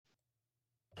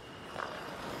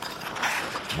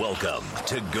Welcome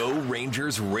to Go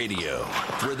Rangers Radio,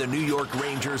 where the New York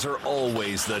Rangers are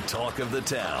always the talk of the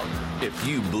town. If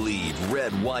you bleed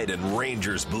red, white, and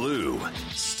Rangers blue,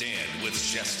 stand with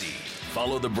Shesty.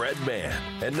 Follow the bread man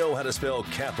and know how to spell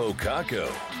Capo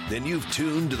Caco, then you've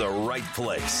tuned to the right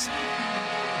place.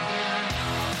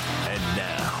 And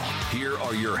now, here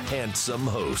are your handsome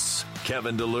hosts,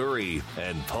 Kevin Delury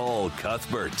and Paul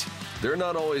Cuthbert. They're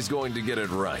not always going to get it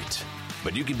right,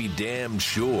 but you can be damn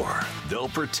sure they'll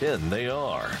pretend they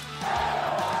are.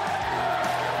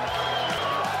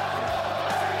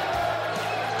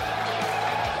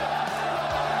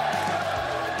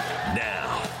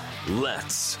 Now,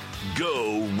 let's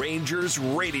go Rangers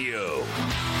Radio.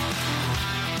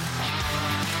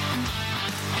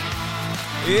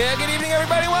 Yeah, good evening,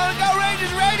 everybody. Welcome to Go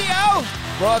Rangers Radio.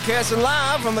 Broadcasting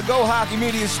live from the Go Hockey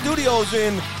Media Studios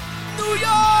in New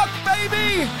York,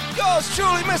 baby. Yours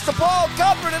truly, Mr. Paul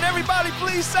Cuthbert, and everybody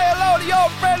please say hello to your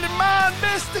friend of mine,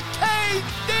 Mr.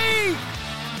 KD.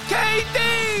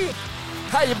 KD!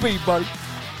 How you be, buddy?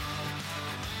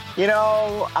 You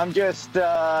know, I'm just,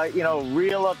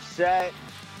 real upset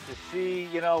to see,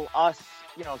 us,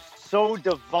 so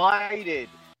divided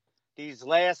these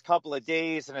last couple of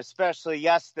days, and especially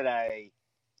yesterday,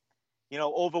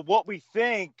 over what we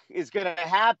think is going to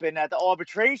happen at the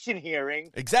arbitration hearing.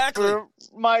 Exactly. For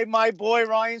my boy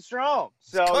Ryan Strome.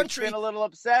 So it's been a little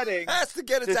upsetting has to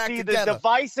get its act see together. The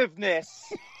divisiveness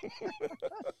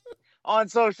on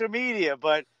social media.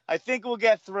 But I think we'll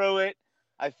get through it.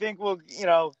 I think we'll,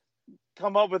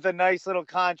 come up with a nice little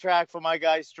contract for my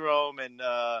guy Strome, and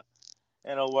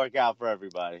it'll work out for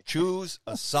everybody. Choose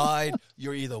a side.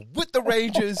 You're either with the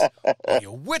Rangers or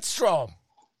you're with Strome.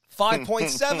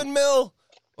 5.7 mil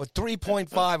or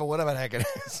 3.5 or whatever the heck it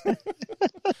is.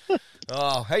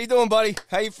 Oh, how you doing, buddy?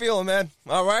 How you feeling, man?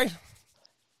 All right?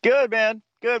 Good, man.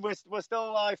 Good. We're still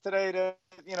alive today.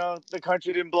 The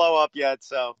country didn't blow up yet,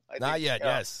 so not yet.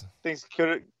 Yes, things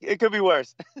could be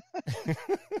worse.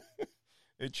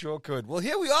 It sure could. Well,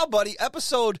 here we are, buddy.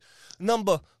 Episode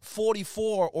number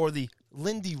 44, or the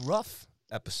Lindy Ruff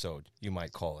episode, you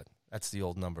might call it. That's the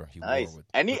old number he nice. wore.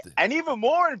 And even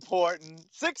more important,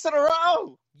 6 in a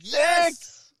row.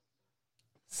 Yes!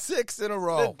 6 in a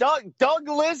row. The Doug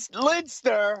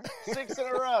Lidster, 6 in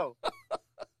a row.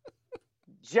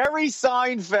 Jerry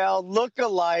Seinfeld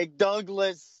look-alike Doug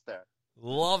Lidster.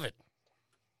 Love it.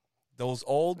 Those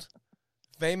old,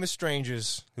 famous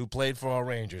strangers who played for our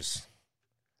Rangers.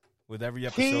 With every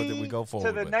episode that we go forward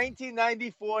to the with.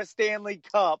 1994 Stanley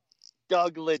Cup,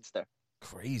 Doug Lidster.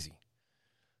 Crazy.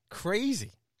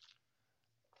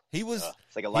 He was.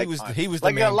 It's like a lifetime. He was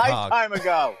like the main a lifetime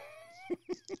ago.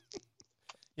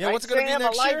 Yeah, what's it going to be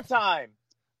next year? A lifetime.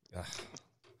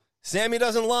 Sammy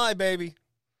doesn't lie, baby.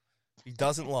 He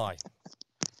doesn't lie.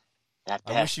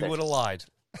 I wish he would have lied.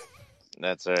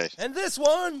 That's right. And this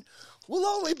one will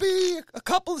only be a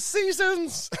couple of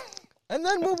seasons, and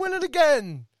then we'll win it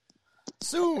again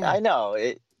soon. I know.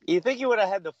 You think you would have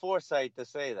had the foresight to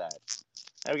say that?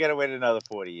 Now we got to wait another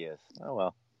 40 years. Oh,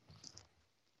 well.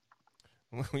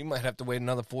 We might have to wait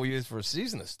another 4 years for a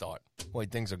season to start, the way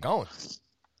things are going.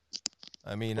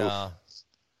 I mean, I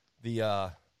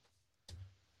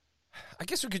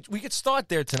guess we could start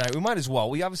there tonight. We might as well.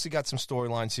 We obviously got some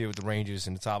storylines here with the Rangers,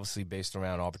 and it's obviously based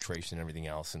around arbitration and everything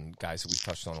else, and guys that we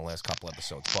touched on the last couple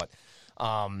episodes. But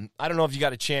I don't know if you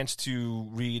got a chance to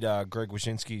read Greg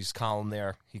Wyshynski's column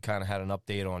there. He kind of had an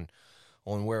update on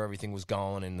where everything was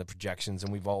going and the projections,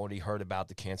 and we've already heard about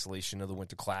the cancellation of the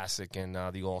Winter Classic and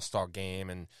the All-Star Game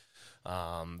and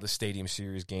the Stadium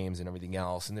Series games and everything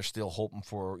else, and they're still hoping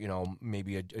for,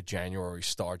 maybe a January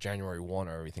start, January 1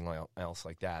 or everything else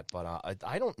like that. But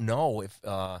I don't know if,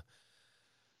 we're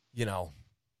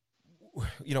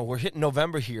hitting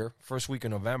November here, first week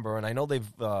of November, and I know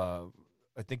they've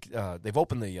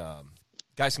opened the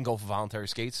guys can go for voluntary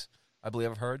skates, I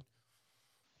believe I've heard.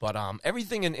 But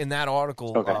everything in that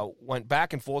article went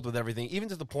back and forth with everything, even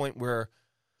to the point where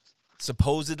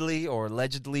supposedly or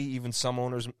allegedly even some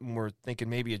owners were thinking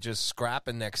maybe of just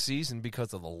scrapping next season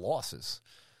because of the losses.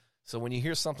 So when you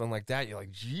hear something like that, you're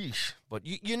like, geesh. But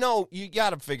you got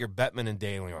to figure Bettman and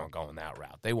Daly aren't going that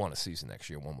route. They want a season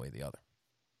next year one way or the other.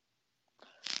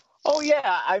 Oh,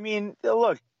 yeah. I mean,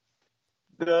 look,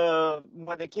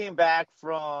 when they came back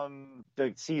from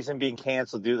the season being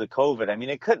canceled due to COVID, I mean,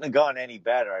 it couldn't have gone any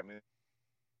better. I mean,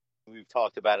 we've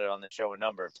talked about it on the show a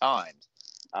number of times.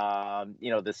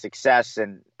 The success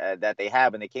and that they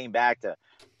have, and they came back to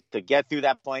get through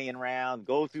that playing round,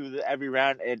 go through every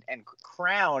round, and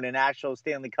crown an actual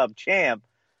Stanley Cup champ.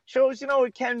 shows,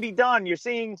 it can be done. You're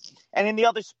seeing, and in the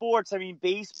other sports, I mean,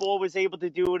 baseball was able to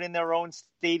do it in their own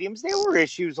stadiums. There were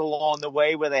issues along the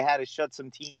way where they had to shut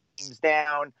some teams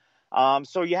down.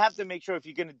 So you have to make sure if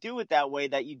you're going to do it that way,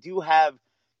 that you do have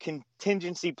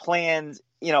contingency plans,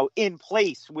 in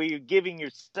place where you're giving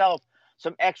yourself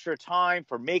some extra time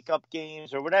for makeup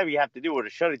games or whatever you have to do, or to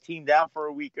shut a team down for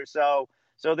a week or so.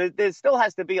 So there still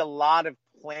has to be a lot of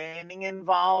planning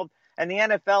involved. And the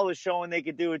NFL is showing they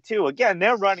could do it too. Again,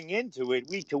 they're running into it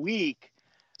week to week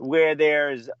where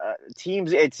there's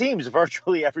teams. It seems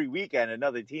virtually every weekend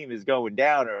another team is going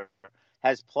down or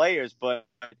has players, but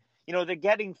they're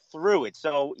getting through it.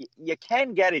 So you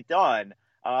can get it done,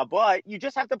 but you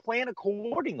just have to plan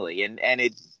accordingly. And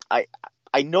I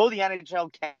know the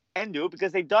NHL can do it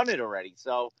because they've done it already.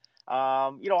 So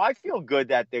I feel good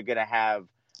that they're going to have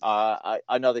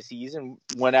another season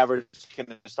whenever it's going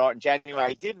to start in January.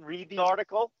 I didn't read the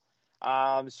article,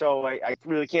 so I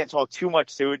really can't talk too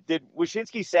much to it. Did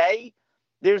Wyshynski say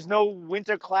there's no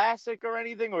Winter Classic or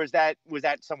anything, or was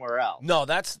that somewhere else? No,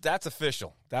 that's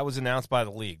official. That was announced by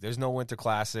the league. There's no Winter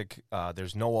Classic.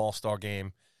 There's no All-Star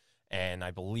game, and I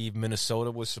believe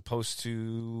Minnesota was supposed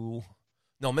to.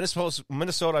 No,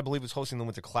 Minnesota, I believe, was hosting the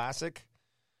Winter Classic.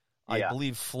 I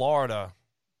believe Florida.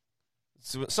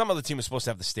 So some other team was supposed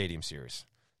to have the Stadium Series.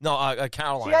 No,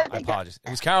 Carolina. I apologize. It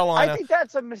was Carolina. I think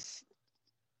that's a mistake.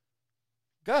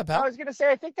 Go ahead, pal. I was going to say,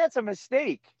 I think that's a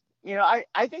mistake.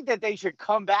 I think that they should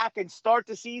come back and start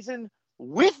the season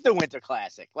with the Winter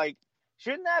Classic. Like,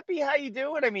 shouldn't that be how you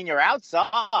do it? I mean, you're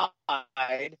outside.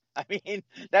 I mean,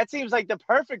 that seems like the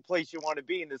perfect place you want to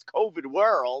be in this COVID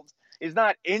world is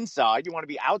not inside. You want to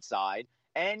be outside.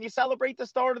 And you celebrate the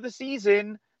start of the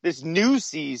season, this new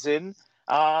season,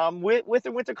 with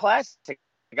the Winter Classic.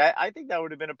 I think that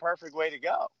would have been a perfect way to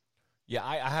go. Yeah,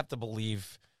 I have to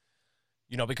believe,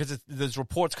 because there's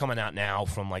reports coming out now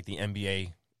from like the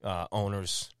NBA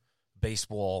owners,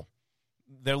 baseball,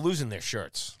 they're losing their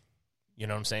shirts. You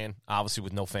know what I'm saying? Obviously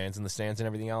with no fans in the stands and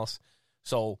everything else.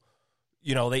 So,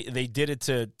 they did it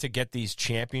to get these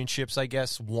championships, I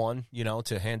guess,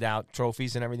 to hand out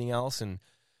trophies and everything else. And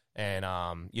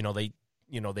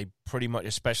they pretty much,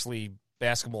 especially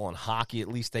basketball and hockey, at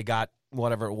least they got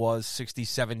whatever it was, 60,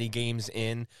 70 games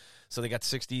in. So they got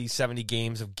 60, 70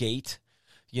 games of gate,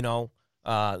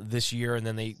 this year. And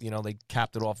then they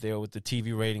capped it off there with the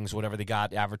TV ratings, whatever they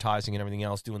got, advertising and everything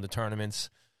else, doing the tournaments.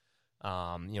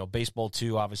 Baseball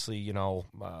too, obviously,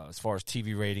 as far as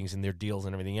TV ratings and their deals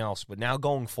and everything else. But now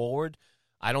going forward,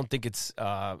 I don't think it's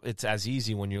as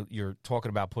easy when you're talking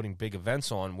about putting big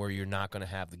events on where you're not going to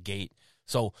have the gate.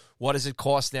 So what does it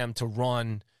cost them to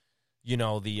run,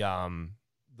 the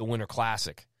Winter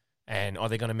Classic? And are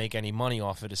they going to make any money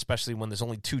off it, especially when there's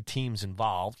only two teams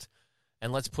involved?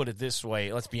 And let's put it this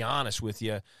way. Let's be honest with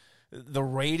you. The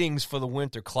ratings for the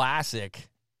Winter Classic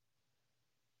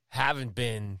haven't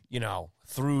been,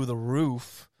 through the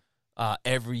roof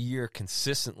every year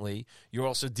consistently. You're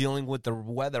also dealing with the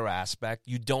weather aspect.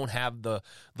 You don't have the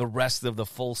rest of the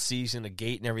full season, a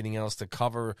gate and everything else to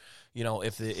cover,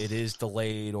 if it is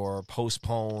delayed or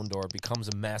postponed or it becomes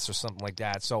a mess or something like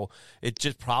that. So it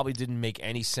just probably didn't make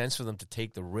any sense for them to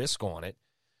take the risk on it.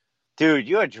 Dude,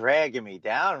 you're dragging me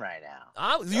down right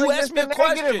now. You asked me a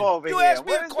question. You asked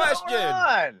me a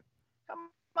question. Come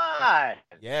on.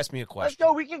 You asked me a question.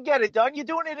 Let's go. We can get it done. You're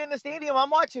doing it in the stadium. I'm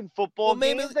watching football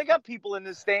games. They got people in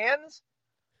the stands.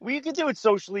 Well, you can do it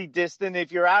socially distant.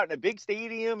 If you're out in a big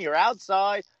stadium, you're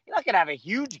outside. You're not going to have a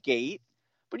huge gate,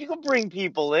 but you can bring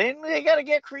people in. They got to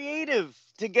get creative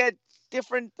to get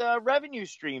different revenue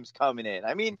streams coming in.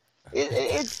 I mean,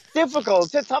 it's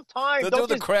difficult. It's a tough time. They'll do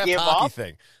the craft hockey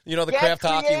thing. The craft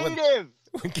hockey.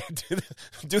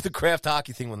 Do the craft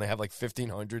hockey thing when they have like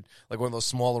 1,500, like one of those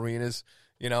small arenas,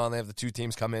 and they have the two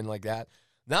teams come in like that.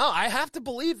 No, I have to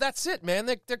believe that's it, man.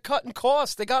 They're cutting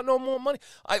costs. They got no more money.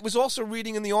 I was also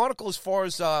reading in the article as far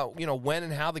as, when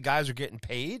and how the guys are getting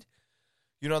paid.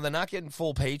 They're not getting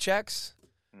full paychecks.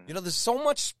 There's so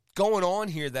much going on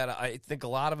here that I think a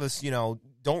lot of us,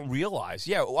 don't realize.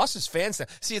 Yeah, us as fans,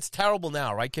 see, it's terrible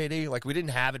now, right, KD? Like, we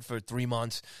didn't have it for 3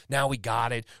 months. Now we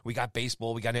got it. We got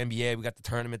baseball. We got NBA. We got the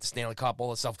tournament, the Stanley Cup, all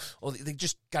that stuff. Well, they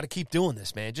just got to keep doing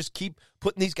this, man. Just keep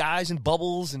putting these guys in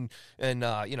bubbles and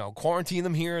quarantine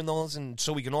them here and those, and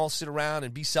so we can all sit around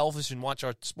and be selfish and watch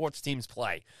our sports teams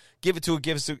play. Give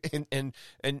us to, and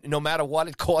no matter what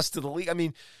it costs to the league. I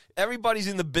mean, everybody's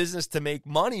in the business to make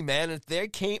money, man. If they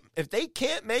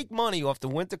can't make money off the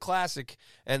Winter Classic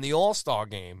and the All-Star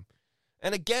Game,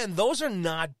 and again, those are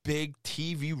not big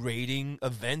TV rating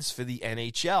events for the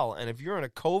NHL. And if you're in a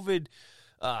COVID,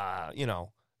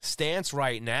 stance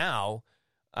right now,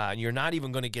 and you're not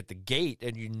even going to get the gate,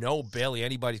 and you know barely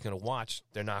anybody's going to watch,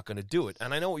 they're not going to do it.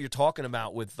 And I know what you're talking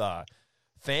about with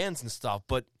fans and stuff,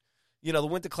 but, you know, the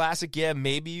Winter Classic, yeah,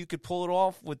 maybe you could pull it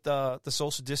off with the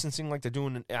social distancing like they're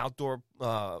doing in outdoor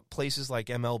places like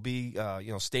MLB,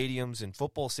 stadiums and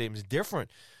football stadiums. Different.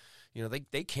 You know,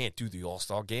 they can't do the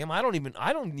All-Star game. I don't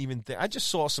even think. I just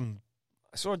saw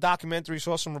a documentary,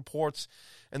 saw some reports,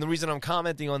 and the reason I'm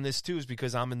commenting on this too is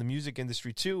because I'm in the music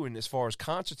industry too, and as far as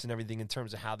concerts and everything in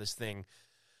terms of how this thing,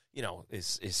 you know,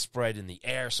 is spread in the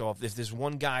air. So if there's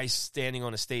one guy standing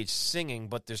on a stage singing,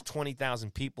 but there's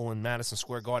 20,000 people in Madison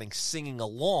Square Garden singing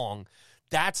along,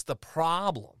 that's the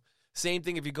problem. Same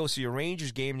thing if you go see a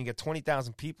Rangers game and you get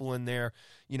 20,000 people in there,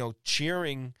 you know,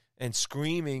 cheering and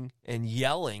screaming and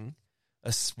yelling,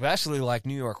 especially like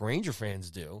New York Ranger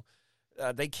fans do.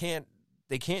 They can't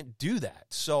do that.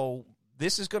 So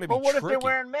this is going to be tricky. But what if they're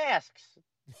wearing masks?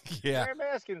 Yeah. Wear a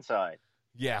mask inside.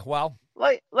 Yeah, well.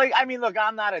 Like, I mean, look,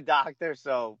 I'm not a doctor,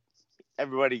 so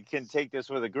everybody can take this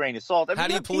with a grain of salt. I mean, how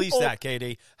do you police that,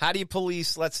 KD? How do you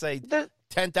police, let's say,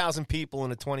 10,000 people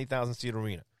in a 20,000-seat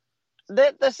arena?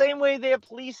 The same way they're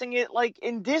policing it, like,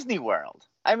 in Disney World.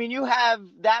 I mean, you have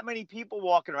that many people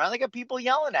walking around. They got people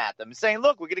yelling at them, saying,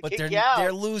 look, we're going to kick you out.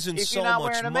 They're losing so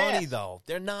much money, though.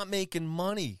 They're not making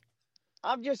money.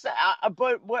 I'm just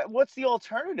but what's the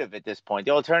alternative at this point?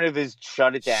 The alternative is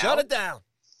shut it down. Shut it down.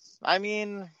 I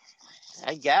mean,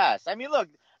 I guess. I mean, look,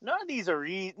 none of these are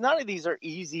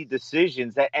easy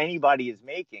decisions that anybody is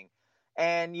making.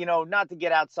 And, you know, not to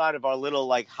get outside of our little,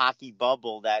 like, hockey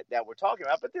bubble that we're talking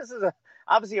about, but this is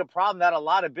obviously a problem that a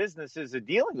lot of businesses are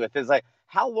dealing with. Is like,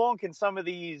 how long can some of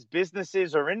these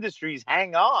businesses or industries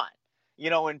hang on,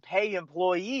 you know, and pay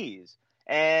employees?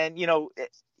 And, you know,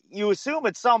 you assume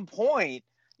at some point,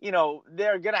 you know,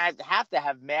 they're going to have to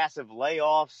have massive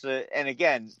layoffs. And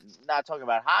again, not talking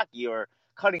about hockey or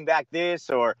cutting back this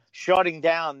or shutting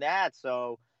down that.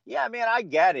 So, yeah, man, I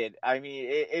get it. I mean,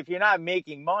 if you're not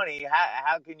making money,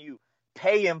 how can you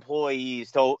pay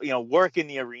employees to, you know, work in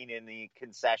the arena in the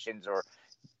concessions or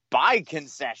buy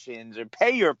concessions or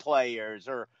pay your players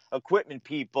or equipment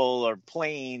people or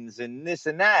planes and this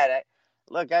and that?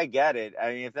 Look, I get it.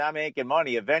 I mean, if they're not making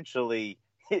money, eventually,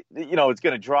 you know, it's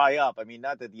going to dry up. I mean,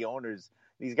 not that the owners,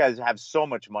 these guys have so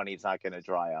much money, it's not going to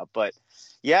dry up. But,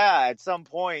 yeah, at some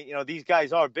point, you know, these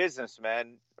guys are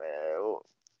businessmen.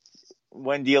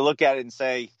 When do you look at it and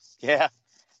say, yeah,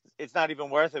 it's not even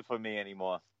worth it for me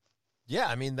anymore? Yeah,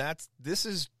 I mean, I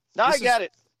get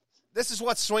it. This is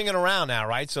what's swinging around now,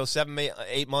 right? So 7,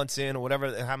 8 months in or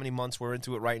whatever, how many months we're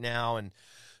into it right now. And,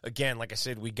 again, like I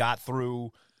said, we got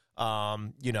through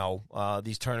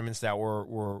these tournaments that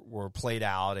were played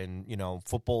out, and, you know,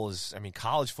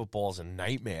 college football is a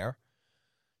nightmare,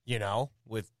 you know,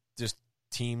 with just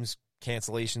teams,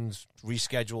 cancellations,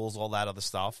 reschedules, all that other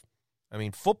stuff. I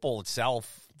mean, football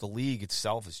itself, the league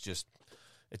itself it's just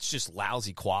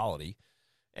lousy quality.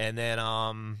 And then,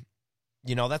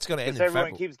 you know, that's going to end in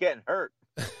everyone February. Keeps getting hurt.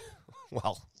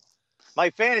 Well, my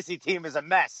fantasy team is a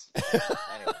mess.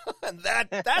 Anyway. And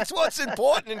that's what's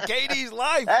important in KD's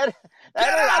life.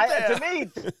 To me,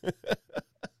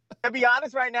 to be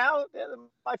honest, right now,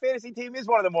 my fantasy team is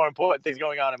one of the more important things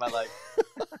going on in my life.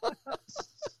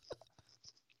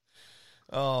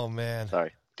 Oh, man.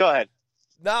 Sorry. Go ahead.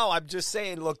 No, I'm just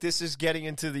saying, look, this is getting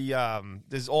into the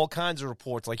there's all kinds of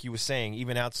reports, like you were saying,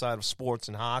 even outside of sports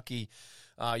and hockey.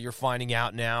 You're finding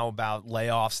out now about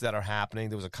layoffs that are happening.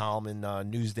 There was a column in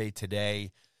Newsday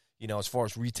today, you know, as far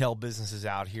as retail businesses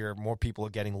out here, more people are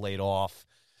getting laid off,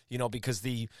 you know, because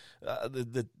the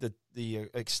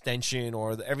extension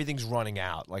or everything's running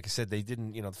out. Like I said, they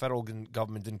didn't, you know, the federal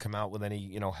government didn't come out with any,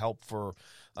 you know, help for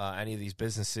any of these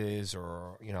businesses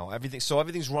or, you know, everything. So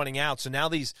everything's running out. So now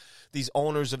these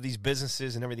owners of these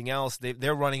businesses and everything else,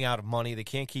 they're running out of money. They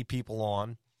can't keep people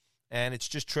on. And it's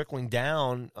just trickling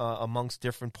down amongst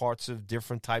different parts of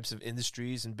different types of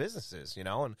industries and businesses, you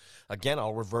know. And, again,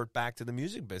 I'll revert back to the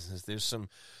music business. There's some,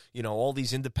 you know, all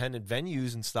these independent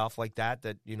venues and stuff like that,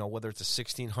 you know, whether it's a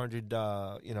 1,600,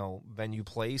 venue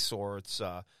place or it's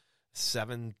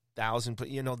 7,000,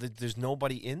 you know, there's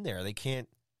nobody in there. They can't,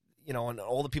 you know, and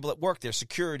all the people that work there,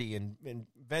 security and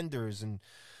vendors and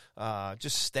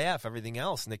just staff, everything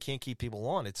else, and they can't keep people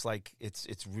on. It's like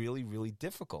it's really, really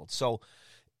difficult. So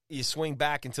you swing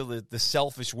back into the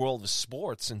selfish world of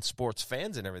sports and sports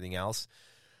fans and everything else.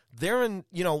 They're in,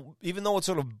 you know, even though it's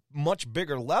on a much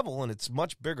bigger level and it's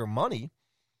much bigger money,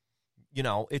 you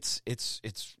know, it's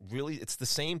really, it's the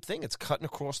same thing. It's cutting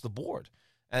across the board.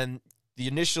 And the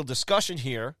initial discussion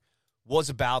here was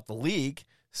about the league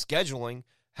scheduling,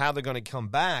 how they're going to come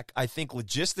back. I think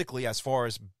logistically, as far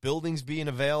as buildings being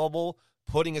available,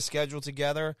 putting a schedule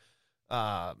together,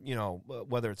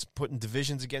 whether it's putting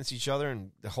divisions against each other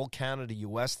and the whole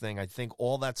Canada-U.S. thing, I think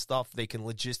all that stuff they can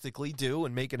logistically do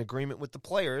and make an agreement with the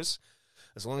players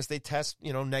as long as they test,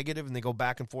 negative and they go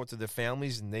back and forth to their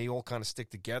families and they all kind of stick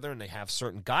together and they have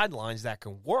certain guidelines that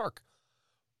can work.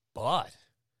 But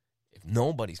if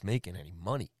nobody's making any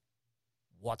money,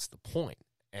 what's the point?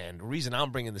 And the reason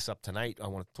I'm bringing this up tonight, I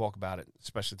want to talk about it,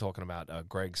 especially talking about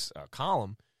Greg's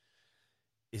column,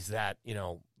 is that,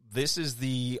 this is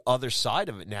the other side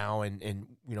of it now. And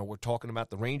we're talking about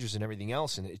the Rangers and everything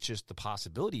else, and it's just the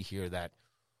possibility here that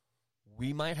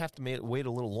we might have to wait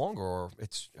a little longer, or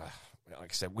it's,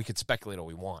 like I said, we could speculate all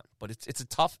we want. But it's a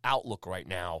tough outlook right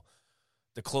now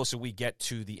the closer we get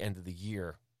to the end of the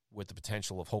year with the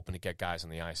potential of hoping to get guys on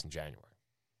the ice in January.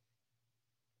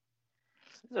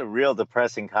 This is a real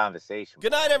depressing conversation.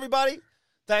 Good night, everybody.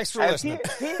 Thanks for listening.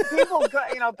 People,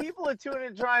 people are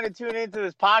trying to tune into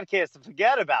this podcast to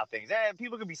forget about things.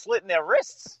 People could be slitting their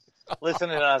wrists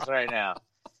listening to us right now.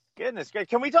 Goodness gracious.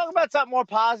 Can we talk about something more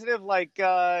positive, like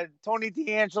Tony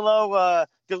D'Angelo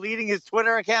deleting his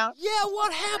Twitter account? Yeah,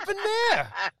 what happened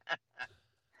there?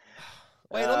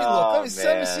 Wait, let me look.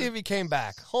 Let me see if he came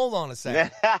back. Hold on a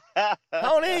second.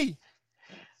 Tony!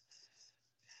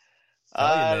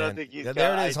 I don't think he's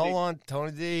there it is. Hold on.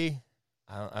 Tony D.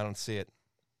 I don't see it.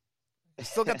 You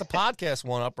still got the podcast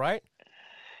one up, right?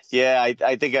 Yeah,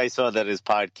 I think I saw that his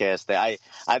podcast.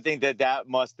 I think that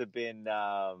must have been,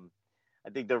 I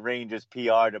think the Rangers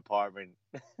PR department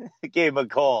gave him a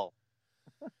call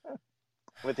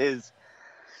with his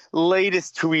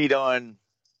latest tweet on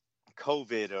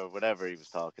COVID or whatever he was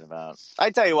talking about.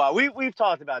 I tell you what, we've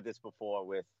talked about this before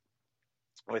with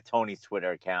Tony's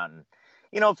Twitter account. And,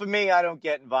 for me, I don't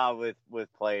get involved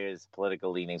with players'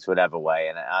 political leanings, whatever way,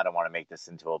 and I don't want to make this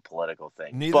into a political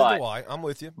thing. Neither do I. I'm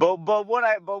with you. But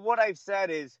what I've said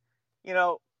is,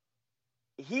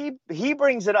 he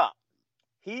brings it up.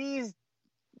 He's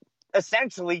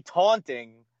essentially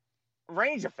taunting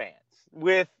Ranger fans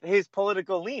with his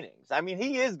political leanings. I mean,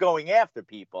 he is going after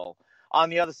people on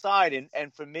the other side,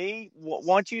 and for me,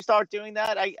 once you start doing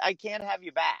that, I can't have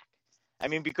you back. I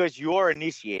mean, because you're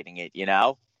initiating it,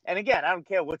 And again, I don't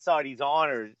care what side he's on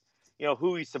or,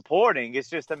 who he's supporting. It's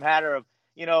just a matter of,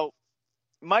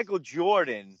 Michael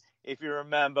Jordan, if you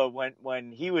remember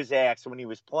when he was asked when he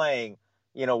was playing,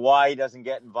 why he doesn't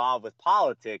get involved with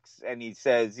politics. And he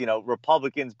says,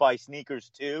 Republicans buy sneakers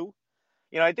too.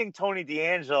 I think Tony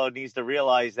D'Angelo needs to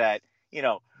realize that,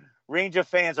 Ranger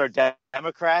fans are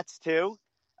Democrats too.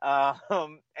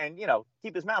 And,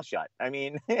 keep his mouth shut. I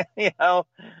mean,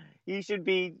 he should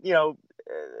be,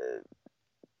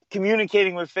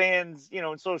 communicating with fans,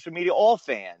 in social media, all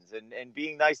fans, and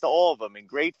being nice to all of them and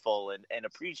grateful and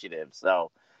appreciative.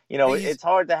 So, it's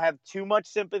hard to have too much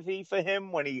sympathy for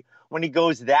him when he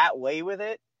goes that way with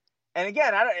it. And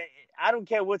again, I don't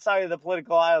care what side of the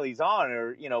political aisle he's on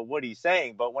or, what he's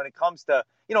saying. But when it comes to,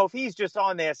 if he's just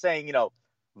on there saying,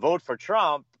 vote for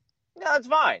Trump, that's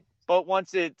fine. But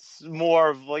once it's more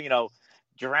of,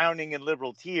 drowning in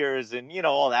liberal tears and,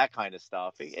 all that kind of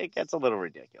stuff, it gets a little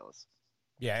ridiculous.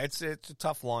 Yeah, it's a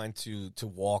tough line to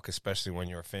walk, especially when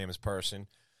you're a famous person.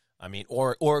 I mean,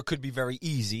 or it could be very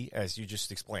easy, as you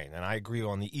just explained. And I agree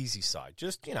on the easy side.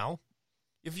 Just,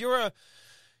 if you're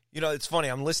it's funny.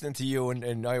 I'm listening to you,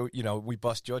 and I, we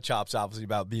bust your chops, obviously,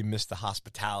 about being Mr.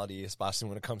 Hospitality, especially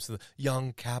when it comes to the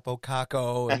young Capo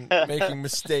Caco and making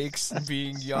mistakes and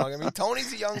being young. I mean,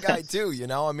 Tony's a young guy, too,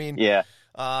 I mean, yeah.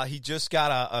 He just got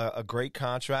a great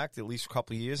contract, at least for a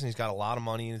couple of years, and he's got a lot of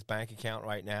money in his bank account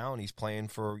right now, and he's playing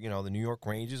for, the New York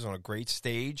Rangers on a great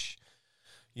stage.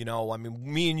 I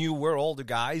mean, me and you, we're older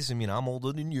guys. I mean, I'm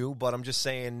older than you, but I'm just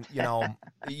saying,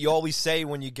 you always say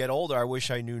when you get older, I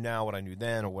wish I knew now what I knew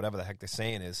then, or whatever the heck the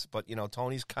saying is. But,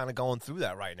 Tony's kind of going through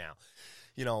that right now.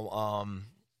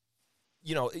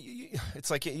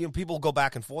 It's like, people go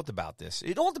back and forth about this.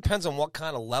 It all depends on what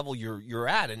kind of level you're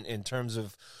at in terms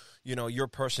of, your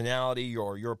personality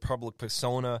or your public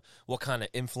persona, what kind of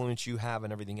influence you have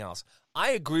and everything else.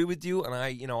 I agree with you, and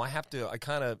I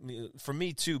for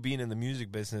me too, being in the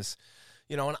music business,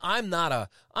 and I'm not a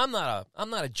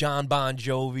John Bon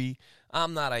Jovi.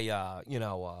 I'm not a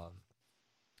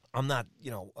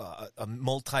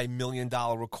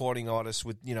multi-million-dollar recording artist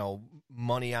with,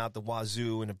 money out the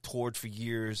wazoo and have toured for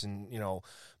years and,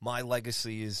 my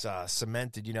legacy is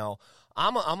cemented,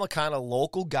 I'm a kind of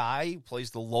local guy who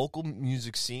plays the local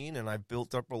music scene, and I've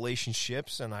built up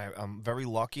relationships, and I'm very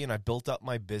lucky, and I built up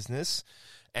my business,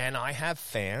 and I have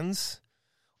fans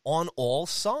on all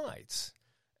sides.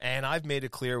 And I've made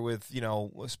it clear with,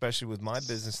 especially with my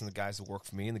business and the guys that work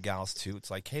for me and the gals too.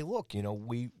 It's like, hey, look,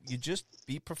 you just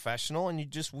be professional and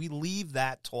we leave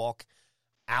that talk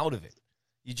out of it.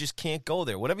 You just can't go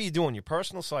there. Whatever you do on your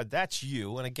personal side, that's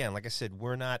you. And again, like I said,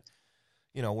 we're not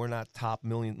top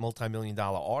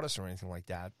multi-million-dollar artists or anything like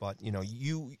that. But,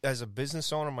 you as a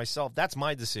business owner, myself, that's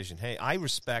my decision. Hey, I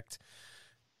respect,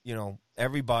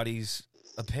 everybody's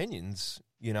opinions,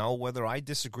 whether I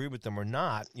disagree with them or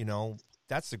not,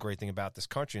 that's the great thing about this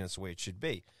country, and that's the way it should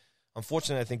be.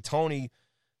 Unfortunately, I think Tony,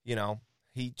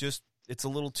 it's a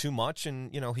little too much,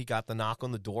 and, he got the knock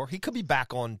on the door. He could be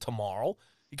back on tomorrow.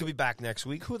 He could be back next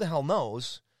week. Who the hell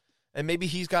knows? And maybe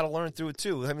he's got to learn through it,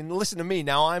 too. I mean, listen to me.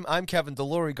 Now I'm Kevin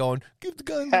Delury going, give the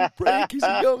guy a little break. He's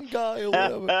a young guy or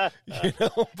whatever.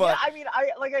 But yeah, I mean,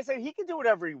 like I said, he can do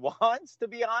whatever he wants, to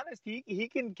be honest. He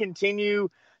can continue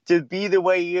to be the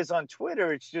way he is on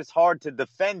Twitter. It's just hard to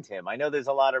defend him. I know there's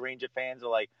a lot of Ranger fans who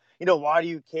are like, why do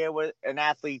you care what an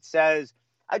athlete says?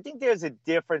 I think there's a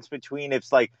difference between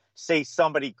if, like, say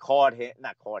somebody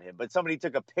but somebody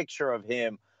took a picture of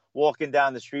him walking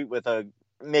down the street with a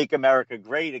Make America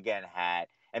Great Again hat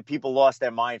and people lost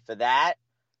their mind for that.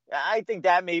 I think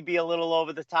that may be a little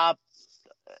over the top,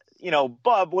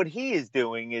 but what he is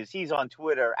doing is he's on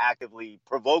Twitter actively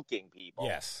provoking people.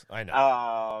 Yes, I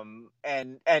know.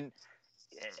 And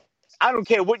I don't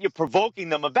care what you're provoking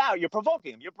them about. You're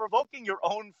provoking them. You're provoking your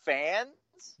own fans.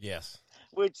 Yes.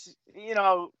 Which,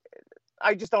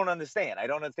 I just don't understand. I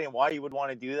don't understand why you would want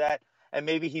to do that. And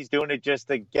maybe he's doing it just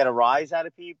to get a rise out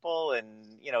of people and,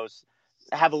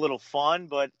 have a little fun.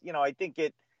 But, I think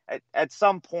at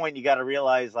some point you got to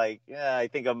realize, like, I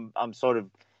think I'm sort of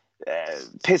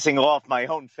pissing off my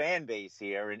own fan base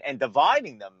here and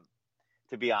dividing them,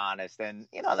 to be honest. And,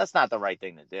 that's not the right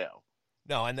thing to do.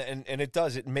 No, and it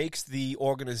does. It makes the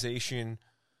organization,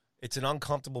 it's an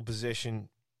uncomfortable position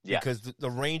because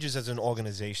the Rangers as an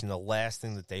organization, the last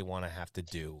thing that they want to have to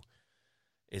do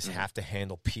is have to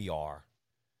handle PR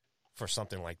for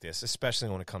something like this, especially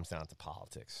when it comes down to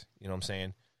politics. You know what I'm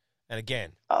saying? And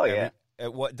again,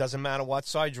 what doesn't matter what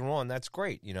side you're on, that's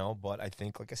great, but I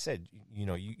think, like I said,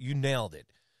 you nailed it.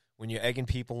 When you're egging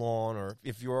people on, or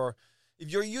if you're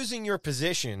using your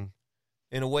position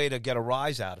in a way to get a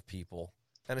rise out of people,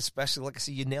 and especially, like I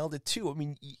said, you nailed it too. I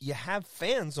mean, you have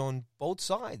fans on both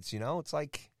sides, it's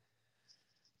like,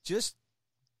 just,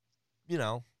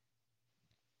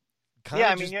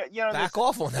 back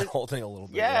off on that whole thing a little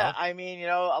bit. Yeah, I mean,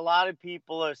 a lot of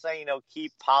people are saying,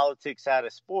 keep politics out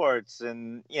of sports.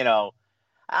 And,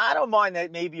 I don't mind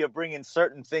that maybe you're bringing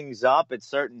certain things up at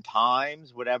certain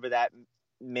times, whatever that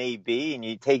may be, and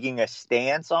you're taking a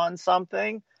stance on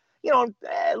something.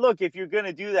 Look, if you're going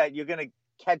to do that, you're going to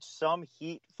catch some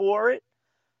heat for it.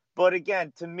 But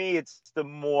again, to me, it's the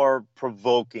more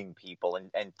provoking people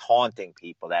and taunting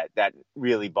people that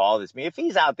really bothers me. If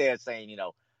he's out there saying,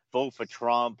 vote for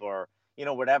Trump or,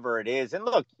 whatever it is. And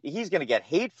look, he's going to get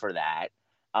hate for that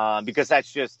because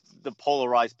that's just the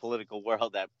polarized political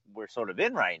world that we're sort of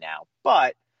in right now.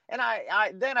 But, and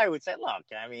I would say, look,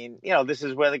 I mean, this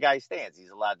is where the guy stands. He's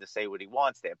allowed to say what he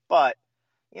wants there. But,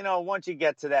 once you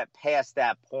get to past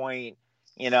that point,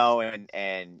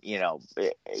 and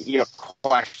you're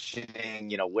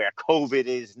questioning, where COVID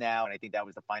is now. And I think that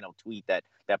was the final tweet that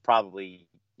probably,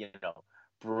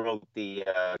 broke the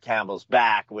camel's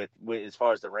back with as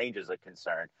far as the Rangers are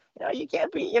concerned. You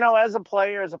can't be, as a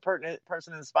player, as a person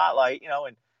in the spotlight,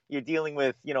 and you're dealing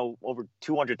with, over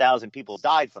 200,000 people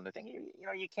died from the thing.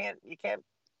 You can't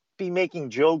be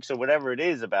making jokes or whatever it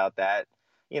is about that,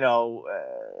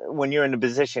 when you're in the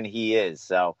position he is.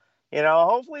 So,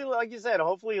 hopefully, like you said,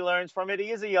 hopefully he learns from it.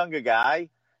 He is a younger guy.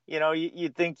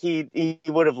 You'd think he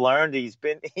would have learned. He's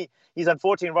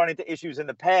unfortunately run into issues in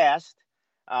the past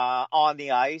on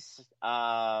the ice.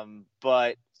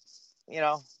 But,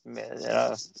 well,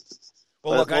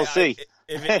 look, we'll see.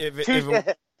 If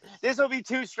this will be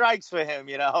 2 strikes for him,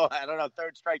 I don't know,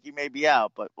 3rd strike he may be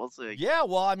out, but we'll see. Yeah,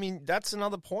 well, I mean, that's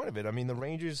another point of it. I mean, the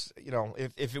Rangers,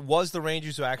 if it was the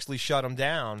Rangers who actually shut him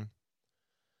down,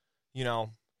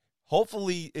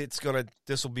 hopefully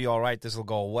this will be all right. This will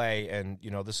go away. And,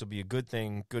 this will be a good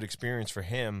thing, good experience for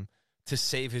him to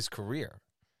save his career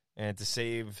and to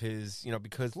save his,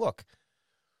 because look,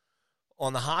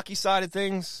 on the hockey side of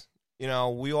things, we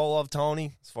all love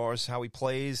Tony as far as how he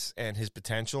plays and his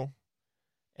potential.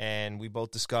 And we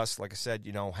both discussed, like I said,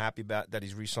 happy about that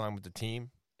he's re-signed with the team.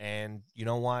 And you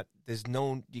know what?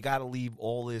 You got to leave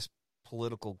all this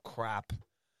political crap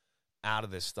out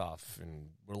of this stuff and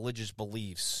religious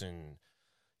beliefs and,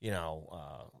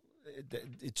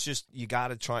 it's just, you got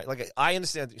to try. Like, I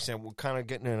understand what you're saying. We're kind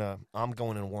of I'm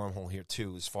going in a wormhole here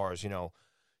too, as far as,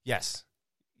 yes,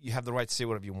 you have the right to say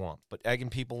whatever you want, but egging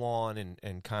people on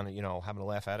and kind of, having a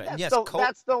laugh at it. That's And yes,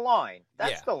 that's the line.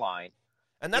 That's the line.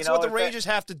 And that's what the Rangers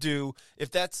have to do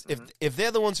if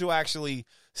they're the ones who actually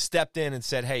stepped in and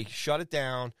said, hey, shut it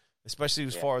down, especially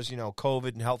as far as,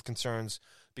 COVID and health concerns,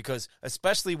 because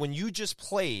especially when you just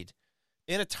played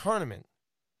in a tournament,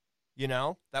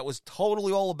 that was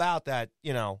totally all about that,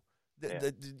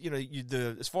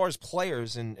 as far as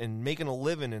players and making a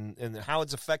living and how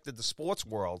it's affected the sports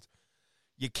world,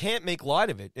 you can't make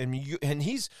light of it. And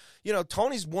he's,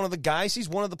 Tony's one of the guys, he's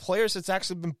one of the players that's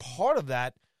actually been part of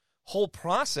that whole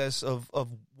process of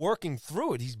working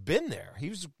through it. He's been there. He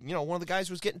was, one of the guys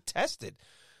who was getting tested.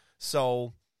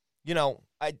 So,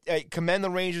 I commend the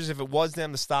Rangers if it was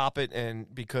them to stop it,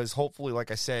 and because hopefully, like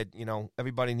I said,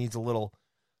 everybody needs a little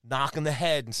knock in the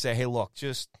head and say, hey, look,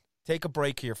 just take a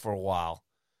break here for a while.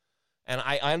 And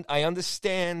I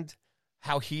understand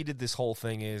how heated this whole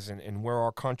thing is and where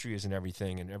our country is and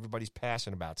everything, and everybody's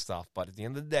passionate about stuff. But at the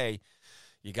end of the day,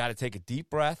 you got to take a deep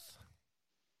breath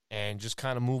and just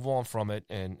kind of move on from it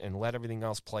and let everything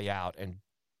else play out. And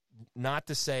not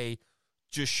to say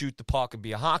just shoot the puck and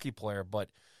be a hockey player, but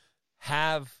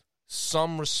have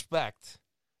some respect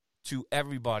to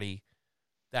everybody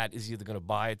that is either going to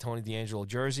buy a Tony DeAngelo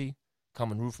jersey,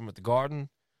 come and root for him at the Garden.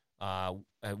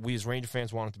 We as Ranger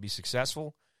fans want him to be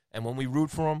successful. And when we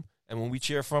root for him and when we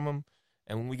cheer from him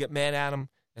and when we get mad at him,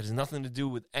 it has nothing to do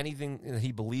with anything that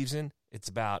he believes in. It's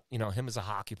about, him as a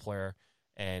hockey player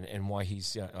and why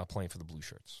he's playing for the Blue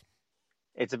Shirts.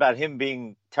 It's about him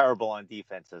being terrible on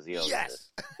defense, as he always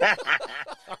is.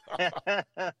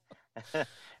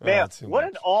 Man, what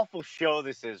an awful show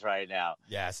this is right now.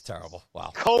 Yeah, it's terrible.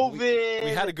 Wow. COVID.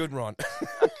 We had a good run.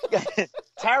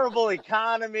 Terrible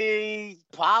economy,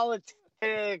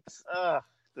 politics.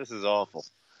 This is awful.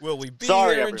 Will we be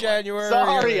Sorry, here everyone. in January?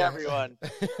 Sorry, everyone.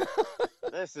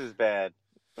 This is bad.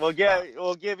 We'll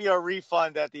give you a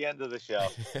refund at the end of the show.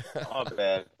 Oh,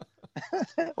 bad.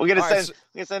 We're gonna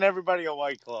send everybody a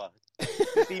White Claw.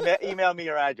 Just email me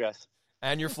your address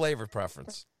and your flavor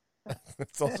preference.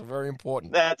 It's also very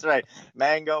important. That's right.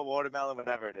 Mango, watermelon,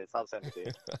 whatever it is. I'll send it to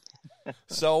you.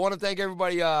 So I want to thank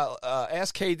everybody.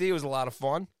 Ask KD was a lot of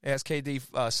fun. Ask KD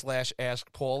 /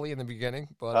 Ask Paulie in the beginning.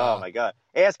 But oh, my God.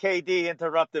 Ask KD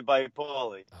interrupted by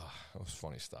Paulie. Oh, that was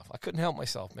funny stuff. I couldn't help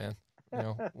myself, man.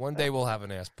 One day we'll have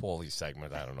an Ask Paulie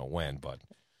segment. I don't know when, but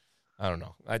I don't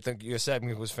know. I think your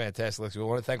segment was fantastic. We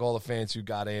want to thank all the fans who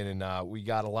got in, and we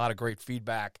got a lot of great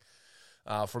feedback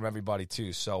from everybody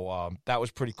too. So that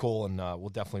was pretty cool, and we'll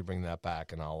definitely bring that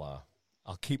back. And I'll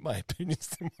keep my opinions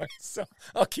to myself.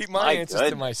 I'll keep my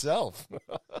answers to myself.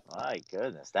 My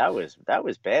goodness, that was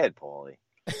bad, Paulie.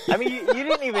 I mean, you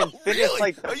didn't even finish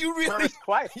really? Are you really? First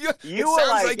quiet. You were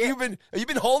sounds like you've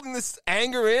been holding this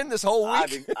anger in this whole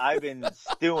week. I've been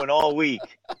stewing all week.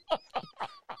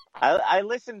 I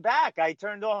listened back. I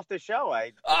turned off the show.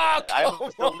 I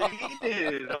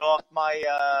deleted it off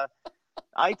my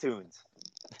iTunes.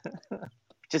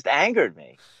 Just angered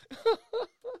me.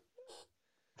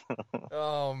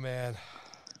 Oh, man.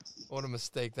 What a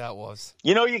mistake that was.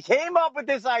 You came up with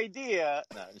this idea.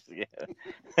 No, just forget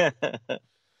it.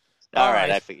 All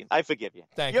right. I forgive you.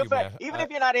 Thank you, man. Even if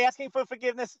you're not asking for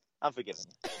forgiveness, I'm forgiving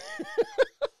you.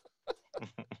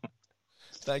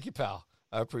 Thank you, pal.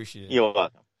 I appreciate it. You're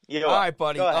welcome. All right,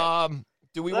 buddy.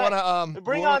 Do we want to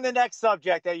bring on the next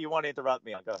subject that you want to interrupt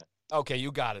me on? Go ahead. Okay,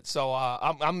 you got it. So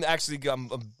I'm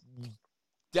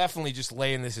definitely just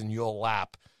laying this in your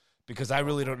lap because I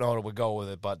really don't know how to go with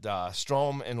it. But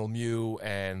Strome and Lemieux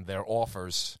and their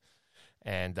offers,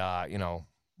 and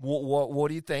what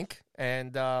do you think?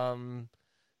 And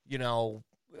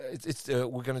it's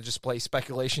we're gonna just play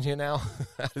speculation here now.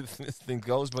 How this thing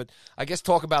goes, but I guess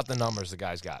talk about the numbers the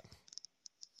guys got.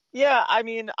 Yeah, I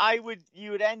mean,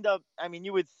 you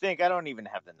would think, I don't even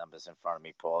have the numbers in front of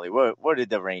me, Paulie. What did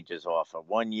the Rangers offer?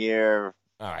 1 year,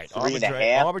 all right,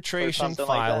 3.5? Arbitration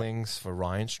filings for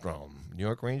Ryan Strome. New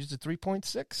York Rangers at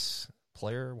 3.6.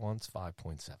 Player wants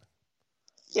 5.7.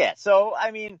 Yeah, so,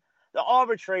 I mean, the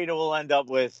arbitrator will end up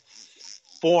with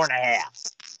 4.5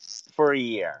 for a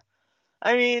year.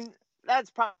 I mean,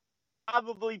 that's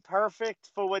probably perfect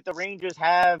for what the Rangers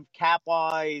have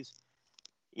cap-wise.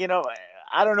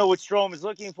 I don't know what Strome is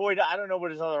looking for. I don't know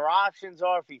what his other options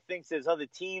are. If he thinks there's other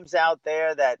teams out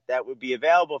there that would be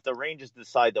available if the Rangers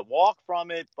decide to walk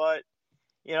from it. But,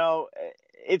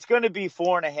 it's going to be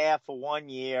 4.5 for 1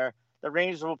 year. The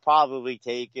Rangers will probably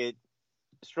take it.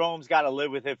 Strome's got to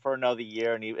live with it for another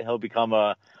year, and he'll become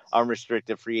a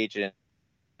unrestricted free agent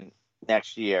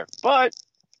next year. But,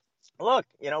 look,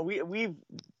 we've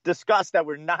discussed that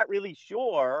we're not really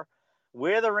sure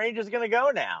where the Rangers are going to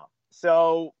go now.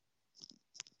 So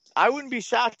I wouldn't be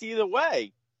shocked either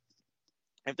way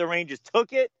if the Rangers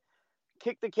took it,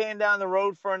 kicked the can down the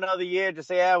road for another year, just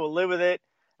say, yeah, we'll live with it.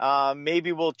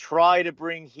 Maybe we'll try to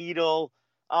bring Hedel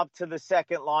up to the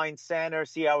second line center,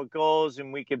 see how it goes,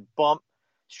 and we could bump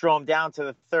Strome down to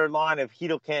the third line. If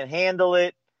Hedel can't handle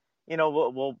it,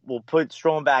 we'll put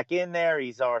Strome back in there.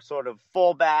 He's our sort of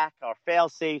fallback, our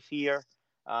fail-safe here.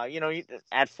 At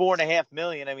 $4.5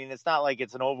 million, I mean, it's not like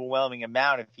it's an overwhelming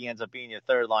amount if he ends up being your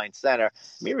third line center.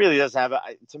 I mean, he really does have,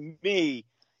 to me,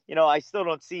 I still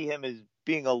don't see him as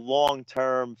being a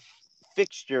long-term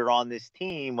fixture on this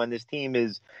team when this team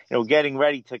is, getting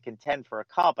ready to contend for a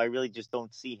cup. I really just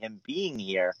don't see him being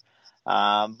here.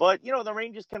 But the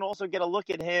Rangers can also get a look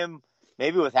at him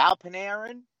maybe without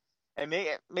Panarin, and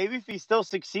maybe if he still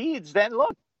succeeds, then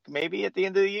look, maybe at the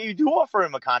end of the year you do offer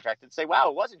him a contract and say, wow,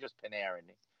 it wasn't just Panarin.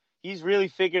 He's really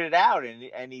figured it out,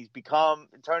 and he's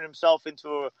turned himself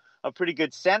into a pretty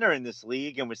good center in this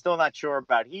league, and we're still not sure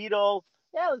about Hedel.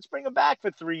 Yeah, let's bring him back for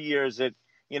 3 years at,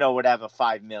 whatever,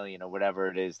 $5 million or whatever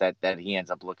it is that he ends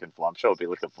up looking for. I'm sure he'll be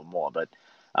looking for more, but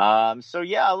so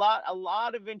yeah, a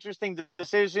lot of interesting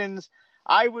decisions.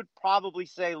 I would probably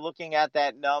say, looking at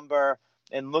that number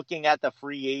and looking at the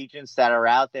free agents that are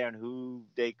out there and who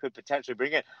they could potentially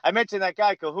bring in. I mentioned that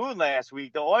guy Cahoon last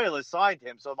week. The Oilers signed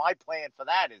him, so my plan for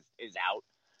that is out.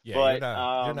 Yeah,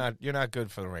 but you're not good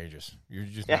for the Rangers. You're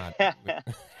just not.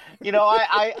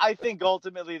 I think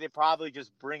ultimately they probably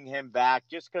just bring him back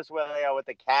just because where they are with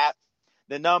the cap.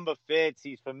 The number fits.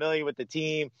 He's familiar with the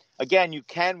team. Again, you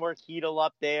can work Hedel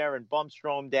up there and bump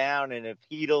Strome down. And if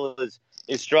Hedel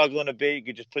is struggling a bit, you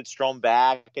could just put Strome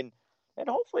back. And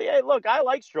hopefully, hey, look, I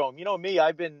like Strome. You know me,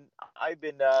 I've been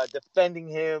defending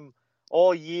him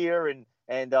all year and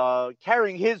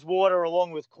carrying his water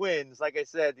along with Quinn's. Like I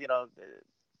said,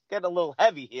 get a little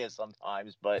heavy here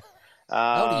sometimes, but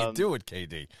how do you do it,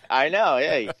 KD? I know,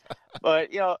 hey, but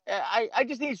I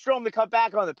just need Strome to cut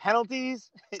back on the penalties.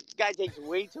 This guy takes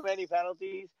way too many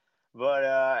penalties, but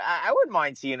I wouldn't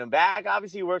mind seeing him back.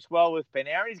 Obviously, he works well with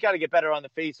Panarin. He's got to get better on the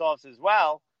face-offs as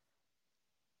well.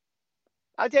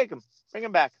 I'd take him, bring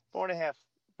him back, 4.5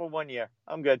 for 1 year.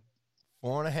 I'm good.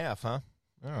 4.5, huh?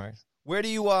 All right. Where do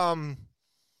you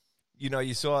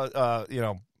you saw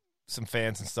some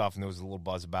fans and stuff, and there was a little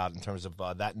buzz about it in terms of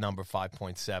that number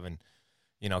 5.7,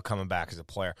 coming back as a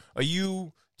player. Do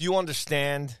you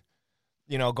understand,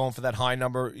 going for that high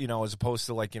number, as opposed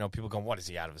to people going, what, is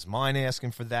he out of his mind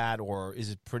asking for that? Or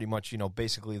is it pretty much,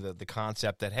 basically the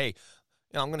concept that, hey,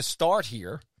 I'm going to start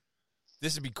here.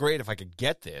 This would be great if I could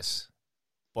get this,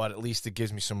 but at least it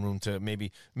gives me some room to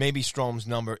maybe Strome's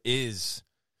number is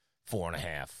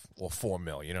 4.5 or $4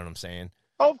 million. You know what I'm saying?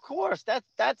 Of course,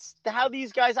 that's how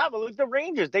these guys are. But look, the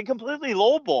Rangers, they completely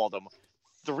lowballed them.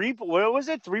 What was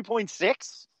it?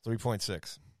 3.6?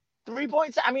 3.6. 3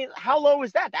 points. I mean, how low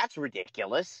is that? That's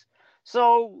ridiculous.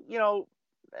 So,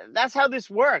 that's how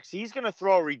this works. He's going to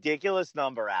throw a ridiculous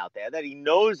number out there that he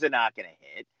knows they're not going to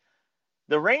hit.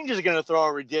 The Rangers are going to throw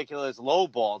a ridiculous low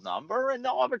ball number, and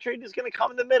the arbitrator is going to come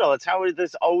in the middle. That's how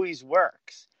this always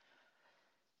works.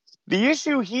 The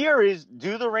issue here is,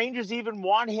 do the Rangers even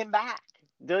want him back?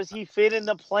 Does he fit in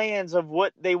the plans of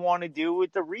what they want to do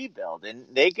with the rebuild? And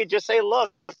they could just say,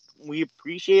 look, we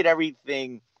appreciate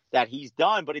everything that he's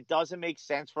done, but it doesn't make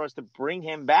sense for us to bring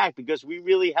him back because we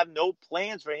really have no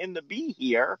plans for him to be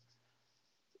here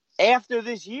after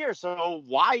this year. So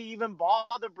why even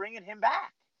bother bringing him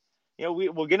back?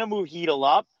 We're going to move Hedel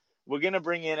up. We're going to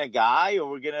bring in a guy, or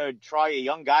we're going to try a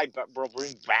young guy, but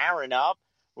bring Barron up.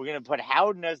 We're going to put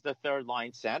Howden as the third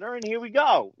line center, and here we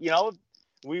go.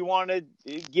 We want to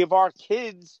give our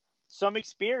kids some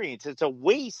experience. It's a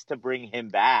waste to bring him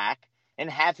back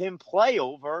and have him play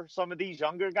over some of these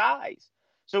younger guys.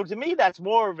 So to me, that's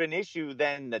more of an issue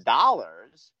than the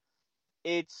dollars.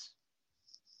 It's,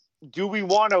 do we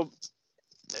want to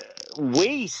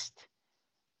waste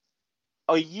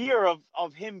a year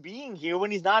of him being here when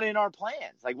he's not in our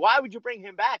plans? Like, why would you bring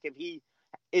him back if he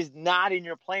is not in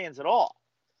your plans at all?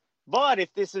 But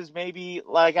if this is maybe,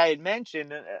 like I had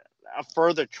mentioned, a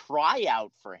further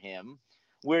tryout for him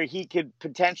where he could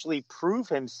potentially prove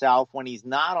himself when he's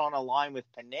not on a line with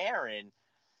Panarin,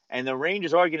 and the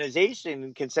Rangers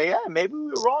organization can say, yeah, maybe we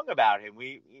were wrong about him.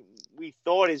 We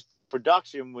thought his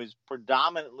production was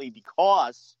predominantly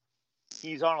because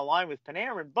he's on a line with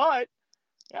Panarin, but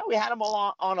we had him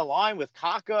on a line with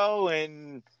Kakko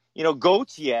and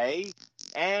Gauthier,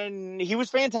 and he was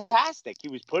fantastic. He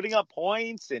was putting up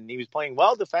points, and he was playing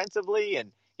well defensively,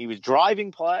 and he was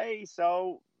driving play.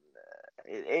 So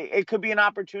it could be an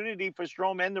opportunity for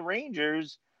Strome and the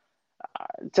Rangers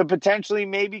to potentially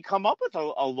maybe come up with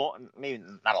a long, maybe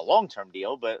not a long-term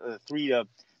deal, but a 3 to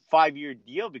 5 year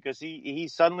deal, because he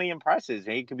suddenly impresses.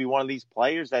 He could be one of these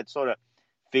players that sort of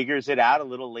figures it out a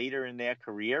little later in their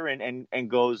career and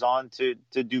goes on to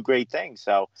do great things.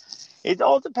 So it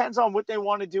all depends on what they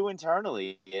want to do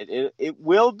internally. It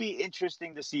will be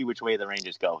interesting to see which way the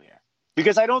Rangers go here,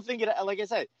 because I don't think like I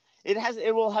said,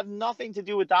 it will have nothing to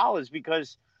do with dollars,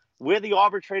 because where the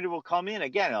arbitrator will come in,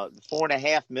 again,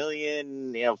 $4.5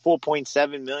 million,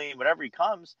 4.7 million, whatever he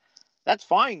comes, that's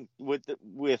fine with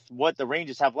what the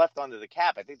Rangers have left under the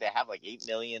cap. I think they have like $8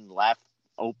 million left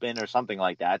open or something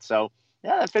like that. So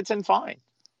yeah, that fits in fine.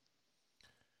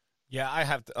 Yeah, I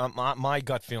have to, my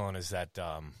gut feeling is that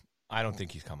I don't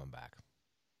think he's coming back.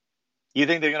 You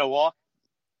think they're going to walk?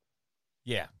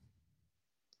 Yeah.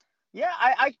 Yeah,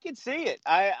 I could see it.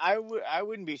 I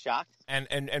wouldn't be shocked.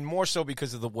 And more so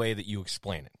because of the way that you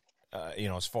explain it.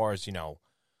 As far as,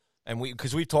 and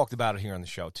because we've talked about it here on the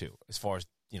show too, as far as,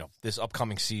 this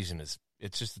upcoming season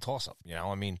it's just a toss up,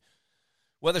 I mean,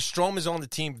 whether Strome is on the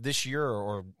team this year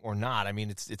or not, I mean,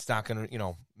 it's not going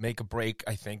to, make a break,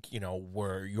 I think,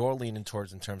 where you're leaning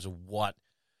towards in terms of what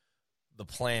the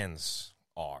plans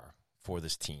are for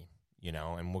this team.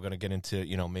 And we're going to get into,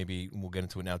 maybe we'll get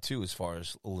into it now too, as far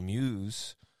as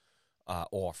Lemieux's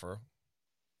offer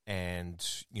and,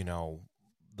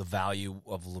 the value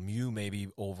of Lemieux maybe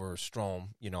over Strome.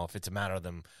 If it's a matter of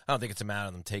them, I don't think it's a matter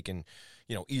of them taking,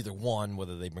 either one,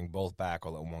 whether they bring both back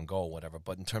or let one go or whatever.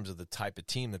 But in terms of the type of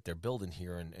team that they're building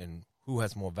here and who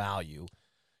has more value,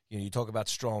 you talk about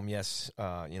Strome, yes,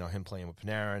 him playing with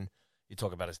Panarin. You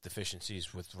talk about his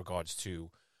deficiencies with regards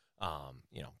to,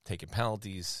 taking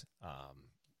penalties,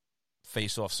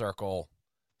 face-off circle,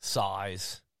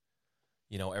 size,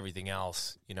 everything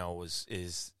else,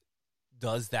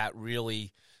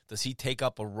 does he take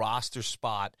up a roster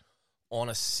spot on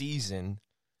a season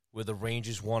where the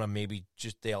Rangers want to maybe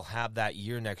they'll have that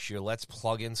year next year? Let's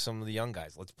plug in some of the young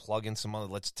guys. Let's plug in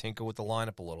let's tinker with the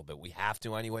lineup a little bit. We have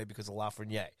to anyway because of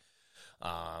Lafreniere,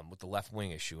 with the left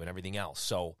wing issue and everything else.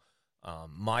 So,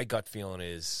 my gut feeling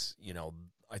is,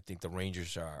 I think the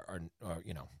Rangers are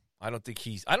I don't think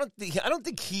he's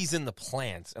in the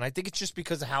plans, and I think it's just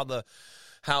because of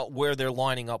where they're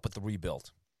lining up with the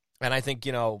rebuild, and I think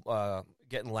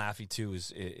getting Laffy too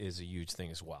is a huge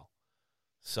thing as well.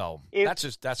 So that's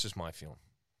just my feeling.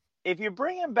 If you're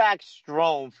bringing back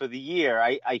Strome for the year,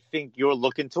 I think you're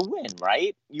looking to win,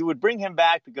 right? You would bring him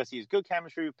back because he has good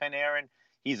chemistry with Panarin.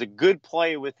 He's a good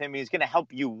player with him. He's going to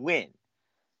help you win.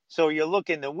 So you're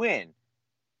looking to win.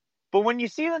 But when you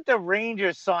see that the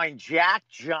Rangers signed Jack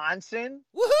Johnson,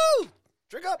 woohoo!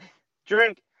 Drink up.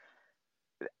 Drink.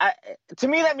 To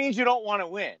me, that means you don't want to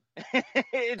win.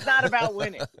 It's not about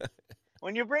winning.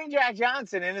 When you bring Jack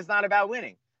Johnson in, it's not about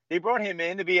winning. They brought him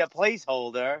in to be a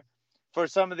placeholder for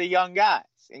some of the young guys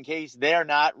in case they're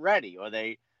not ready or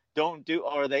they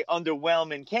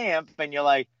underwhelm in camp, and you're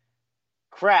like,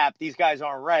 crap, these guys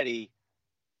aren't ready.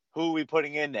 Who are we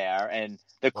putting in there? And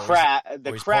the crap that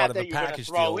you're going to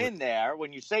throw in there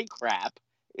when you say crap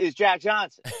is Jack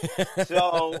Johnson.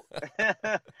 So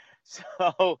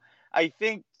I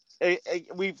think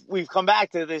we've come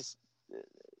back to this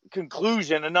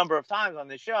conclusion a number of times on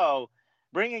the show.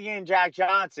 Bringing in Jack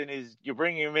Johnson is you're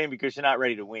bringing him in because you're not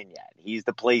ready to win yet. He's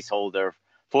the placeholder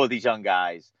for these young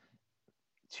guys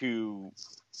to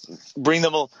bring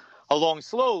them along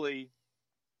slowly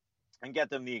and get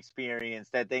them the experience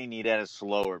that they need at a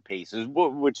slower pace,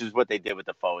 which is what they did with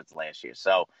the forwards last year.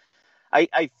 So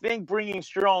I think bringing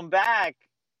Strome back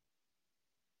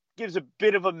gives a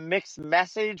bit of a mixed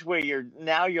message where you're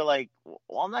like,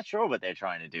 well, I'm not sure what they're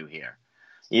trying to do here.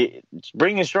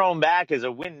 Bringing Strome back is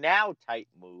a win-now type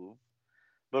move,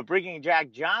 but bringing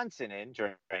Jack Johnson in,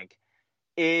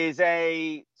 is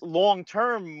a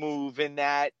long-term move in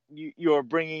that you're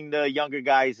bringing the younger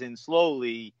guys in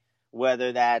slowly,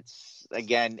 whether that's,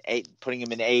 again, putting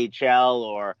him in AHL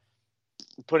or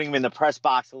putting him in the press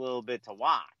box a little bit to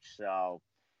watch. So,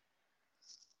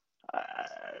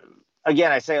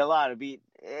 again, I say a lot.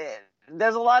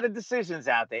 There's a lot of decisions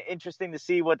out there. Interesting to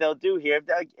see what they'll do here.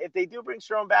 If they do bring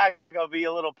Strome back, I'll be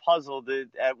a little puzzled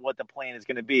at what the plan is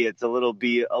going to be. It's a little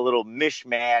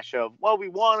mishmash of, well, we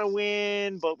want to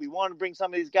win, but we want to bring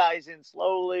some of these guys in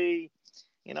slowly.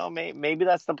 Maybe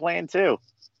that's the plan too.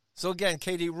 So again,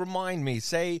 KD, remind me.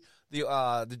 Say the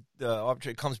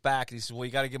arbitrator comes back and he says, "Well,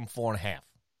 you got to give him 4.5,"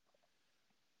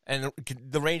 and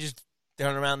the Rangers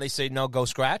turn around. They say, "No, go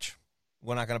scratch.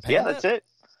 We're not going to pay." Yeah, that's it.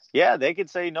 Yeah, they could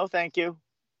say no, thank you,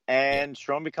 and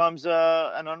Strome becomes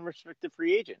an unrestricted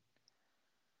free agent.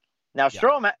 Now,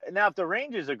 if the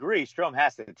Rangers agree, Strome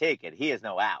has to take it. He has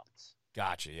no outs.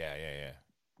 Gotcha.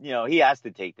 Yeah. He has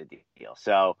to take the deal.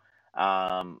 So,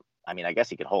 I mean, I guess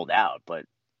he could hold out, but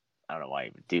I don't know why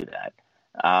he would do that.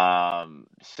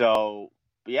 So,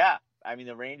 yeah, I mean,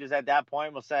 the Rangers at that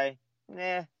point will say,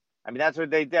 nah. I mean, that's what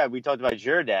they did. We talked about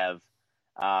Zherdev.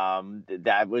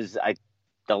 That was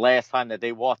the last time that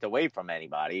they walked away from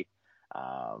anybody.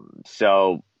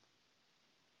 So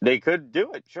they could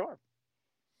do it, sure.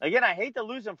 Again, I hate to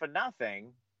lose him for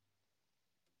nothing,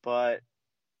 but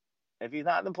if he's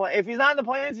not in the plans, he's not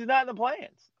in the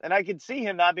plans. And I could see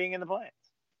him not being in the plans.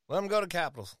 Let him go to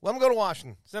Capitals. Let him go to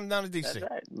Washington. Send him down to D.C.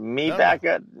 That's right. Back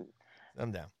up. Send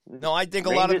him down. No, I think a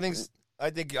lot of things. I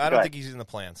don't think he's in the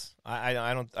plans.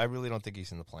 I really don't think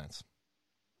he's in the plans.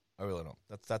 I really don't.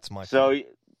 That's my. So,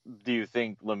 do you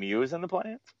think Lemieux is in the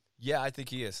plans? Yeah, I think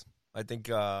he is. I think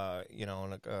as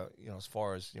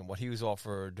far as what he was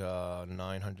offered,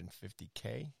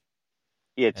 $950K.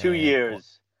 Yeah, 2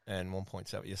 years and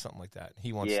 1.7, yeah, something like that.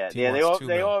 He wants. They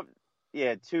all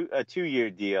a 2-year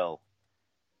deal.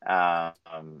 At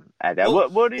that. Well,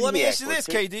 what did let me ask? ask you this,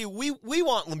 KD. We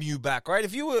want Lemieux back, right?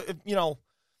 If you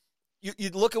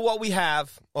look at what we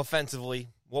have offensively,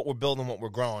 what we're building, what we're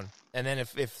growing, and then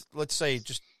if let's say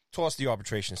just toss the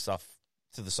arbitration stuff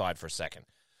to the side for a second,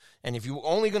 and if you're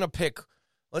only going to pick,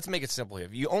 let's make it simple here.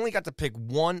 If you only got to pick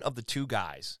one of the two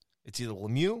guys, it's either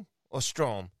Lemieux or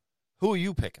Strome. Who are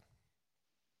you picking?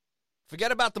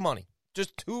 Forget about the money.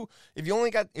 Just two. If you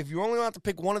only want to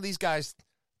pick one of these guys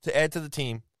to add to the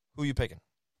team, who are you picking?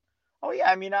 Oh yeah,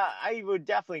 I mean, I would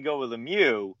definitely go with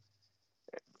Lemieux.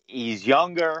 He's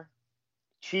younger,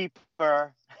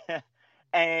 cheaper,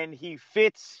 and he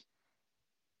fits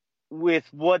with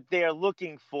what they're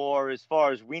looking for as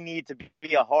far as we need to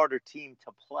be a harder team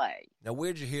to play. Now,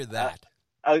 where'd you hear that?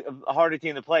 A harder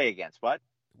team to play against. What?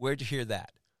 Where'd you hear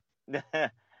that?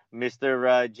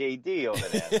 Mr. JD over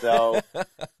there. So,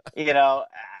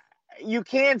 you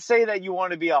can't say that you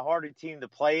want to be a harder team to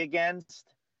play against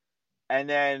and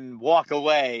then walk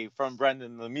away from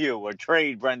Brendan Lemieux or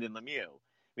trade Brendan Lemieux,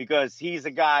 because he's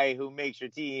a guy who makes your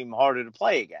team harder to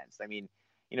play against. I mean,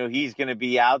 he's going to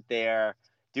be out there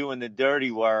doing the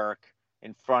dirty work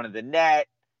in front of the net,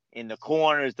 in the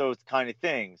corners, those kind of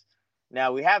things.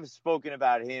 Now, we have spoken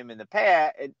about him in the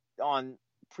past on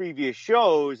previous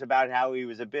shows about how he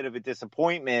was a bit of a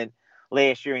disappointment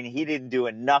last year and he didn't do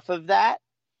enough of that.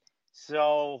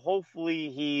 So hopefully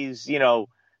he's, the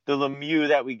Lemieux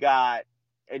that we got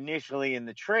initially in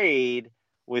the trade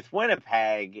with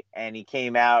Winnipeg, and he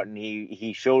came out and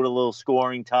he showed a little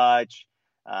scoring touch.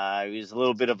 He was a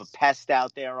little bit of a pest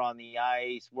out there on the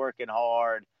ice, working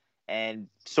hard, and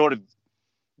sort of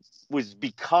was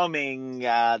becoming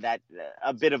a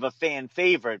bit of a fan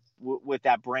favorite with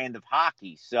that brand of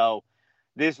hockey. So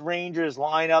this Rangers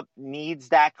lineup needs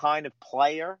that kind of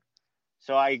player.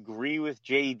 So I agree with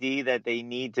JD that they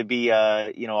need to be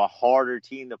a harder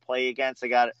team to play against. They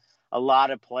got a lot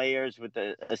of players with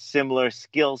a similar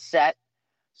skill set.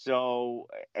 So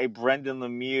a Brendan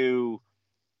Lemieux,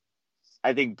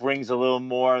 I think, brings a little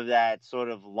more of that sort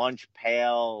of lunch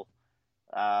pail,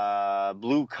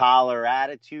 blue collar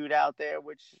attitude out there,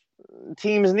 which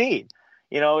teams need.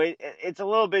 It's a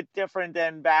little bit different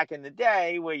than back in the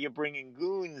day where you're bringing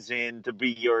goons in to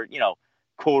be your,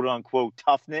 quote unquote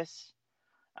toughness.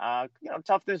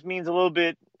 Toughness means is a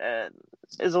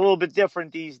little bit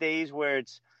different these days, where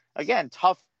it's, again,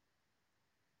 tough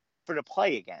to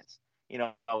play against.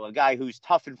 A guy who's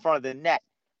tough in front of the net,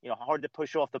 hard to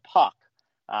push off the puck,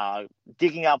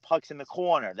 digging out pucks in the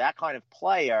corner, that kind of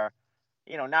player.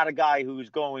 Not a guy who's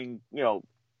going,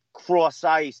 cross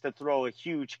ice to throw a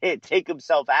huge hit, take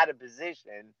himself out of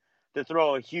position to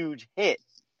throw a huge hit.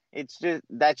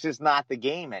 That's just not the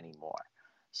game anymore.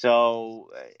 So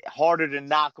harder to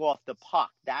knock off the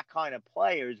puck. That kind of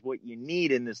player is what you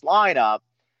need in this lineup.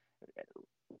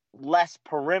 Less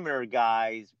perimeter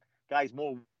guys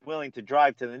more willing to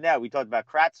drive to the net. We talked about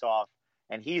Kravtsov,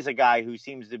 and he's a guy who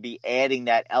seems to be adding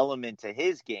that element to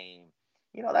his game.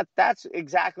 That's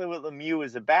exactly what Lemieux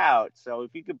is about. So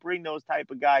if you could bring those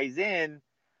type of guys in,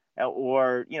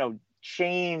 or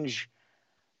change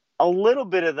a little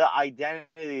bit of the identity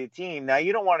of the team. Now,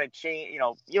 you don't want to change, you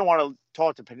don't want to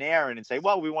talk to Panarin and say,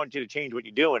 well, we want you to change what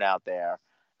you're doing out there.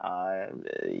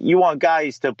 You want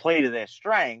guys to play to their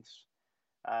strengths,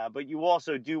 but you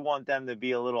also do want them to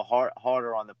be a little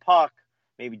harder on the puck,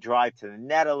 maybe drive to the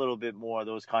net a little bit more,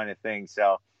 those kind of things.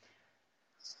 So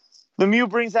Lemieux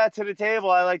brings that to the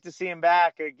table. I like to see him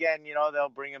back. Again, they'll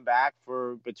bring him back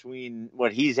for between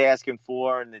what he's asking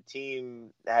for and the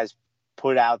team has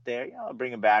put out there.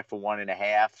 Bring him back for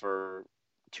 1.5 for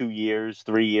 2 years,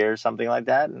 3 years, something like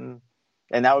that. And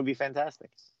that would be fantastic.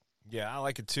 Yeah, I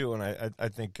like it too, and I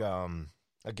think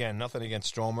again, nothing against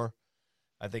Stromer.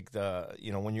 I think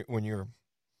when you're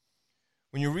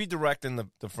redirecting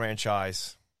the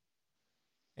franchise,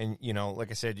 and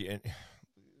like I said,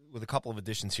 with a couple of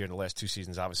additions here in the last 2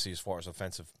 seasons, obviously as far as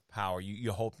offensive power,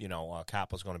 you hope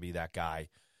Kappa's going to be that guy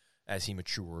as he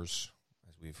matures,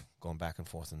 as we've gone back and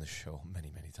forth in this show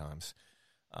many times,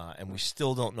 and we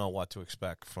still don't know what to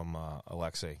expect from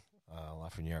Alexei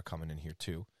Lafreniere coming in here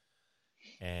too.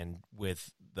 And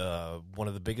with one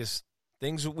of the biggest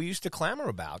things that we used to clamor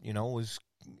about, was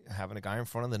having a guy in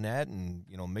front of the net and,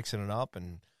 mixing it up.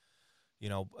 And,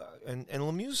 and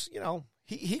Lemieux's,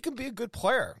 he can be a good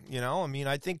player, I mean,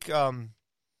 I think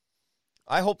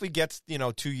I hope he gets,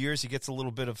 2 years, he gets a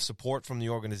little bit of support from the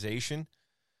organization.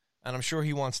 And I'm sure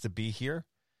he wants to be here.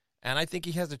 And I think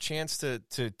he has a chance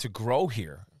to grow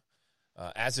here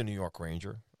as a New York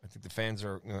Ranger. I think the fans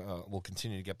will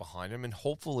continue to get behind him. And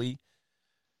hopefully,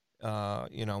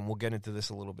 we'll get into this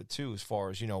a little bit too, as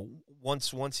far as,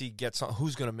 once he gets on,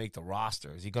 who's going to make the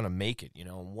roster? Is he going to make it?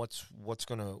 And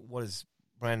what is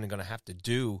Brandon going to have to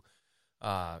do,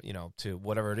 to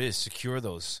whatever it is, secure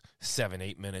those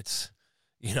 7-8 minutes,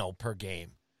 per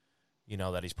game,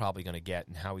 that he's probably going to get,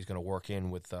 and how he's going to work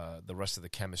in with the rest of the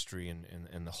chemistry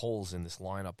and the holes in this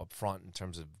lineup up front in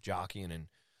terms of jockeying and,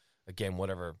 again,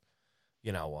 whatever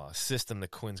system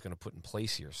that Quinn's going to put in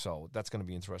place here. So that's going to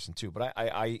be interesting too. But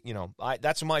I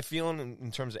that's my feeling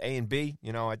in terms of A and B.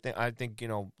 I think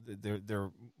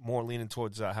they're more leaning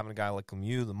towards having a guy like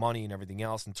Lemieux, the money and everything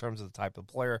else in terms of the type of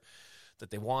player that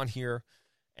they want here.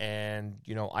 And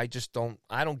I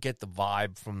don't get the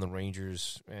vibe from the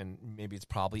Rangers, and maybe it's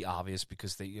probably obvious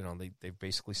because they've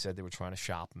basically said they were trying to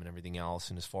shop him and everything else.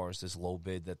 And as far as this low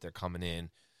bid that they're coming in,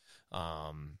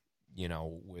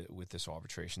 with this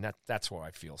arbitration. That's where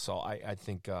I feel. So I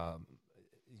think,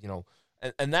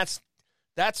 and that's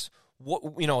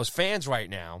what, as fans right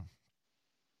now,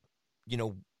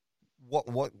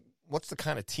 what's the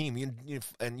kind of team,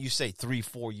 and you say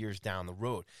 3-4 years down the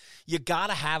road, you got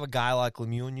to have a guy like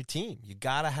Lemieux in your team. You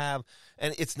got to have,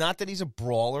 and it's not that he's a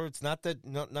brawler. It's not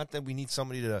that we need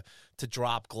somebody to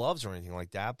drop gloves or anything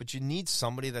like that, but you need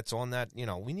somebody that's on that,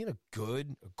 we need a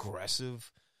good,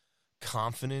 aggressive,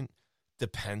 confident,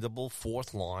 dependable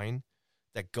fourth line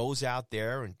that goes out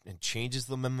there and changes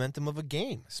the momentum of a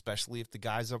game, especially if the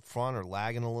guys up front are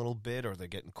lagging a little bit or they're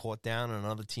getting caught down in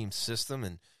another team's system.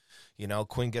 And,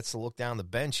 Quinn gets to look down the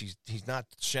bench. He's not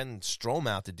sending Strome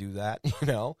out to do that,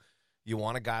 You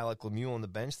want a guy like Lemieux on the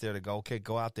bench there to go, okay,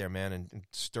 go out there, man, and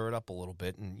stir it up a little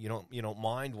bit. And you don't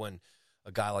mind when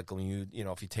a guy like Lemieux,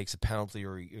 if he takes a penalty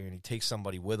or he takes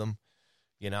somebody with him,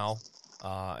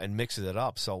 and mixes it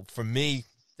up. So for me,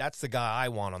 that's the guy I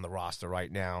want on the roster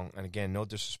right now. And again, no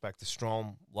disrespect to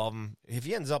Strome, love him. If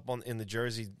he ends up in the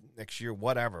jersey next year,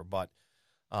 whatever. But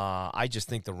I just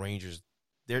think the Rangers,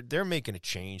 they're making a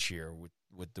change here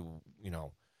with the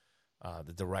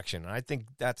the direction. And I think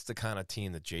that's the kind of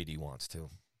team that JD wants to.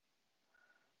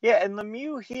 Yeah, and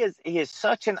Lemieux, he has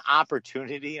such an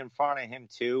opportunity in front of him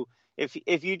too.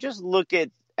 If you just look at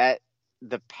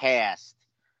the past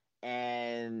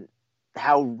and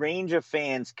how Ranger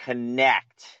fans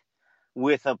connect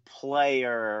with a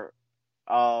player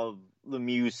of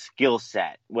Lemieux's skill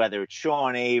set, whether it's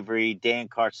Sean Avery, Dan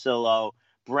Carcillo,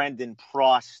 Brendan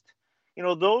Prost,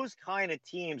 those kind of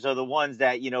teams are the ones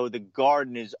that, the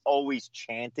Garden is always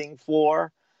chanting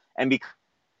for, and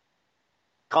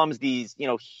becomes these,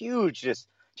 huge,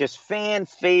 just fan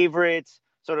favorites,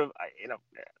 sort of, I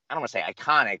don't want to say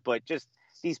iconic, but just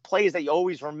these plays that you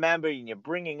always remember and you're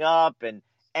bringing up, and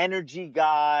energy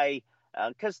guy,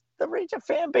 because the Ranger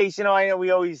fan base, I know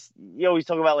you always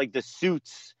talk about like the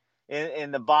suits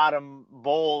in the bottom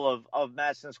bowl of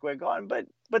Madison Square Garden, but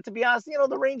to be honest,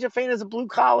 the Ranger fan is a blue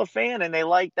collar fan, and they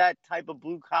like that type of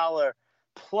blue collar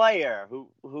player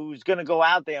who's going to go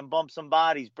out there and bump some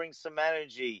bodies, bring some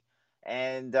energy,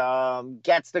 and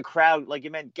gets the crowd, like you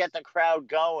meant, get the crowd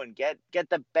going, get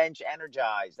the bench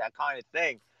energized, that kind of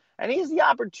thing. And he has the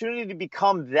opportunity to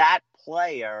become that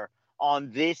player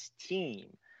on this team.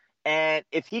 And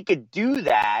if he could do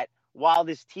that while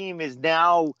this team is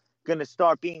now going to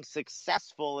start being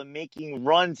successful and making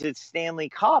runs at Stanley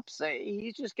Cups,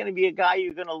 he's just going to be a guy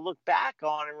you're going to look back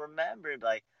on and remember.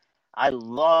 Like, I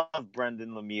love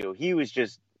Brendan Lemieux. He was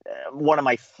just one of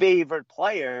my favorite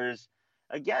players.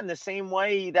 Again, the same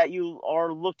way that you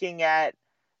are looking at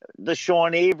the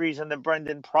Sean Averys and the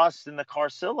Brendan Prost and the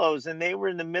Carcillos, and they were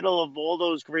in the middle of all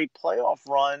those great playoff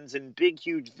runs and big,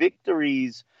 huge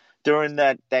victories during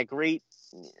that great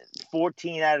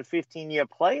 14 out of 15 year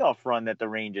playoff run that the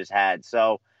Rangers had.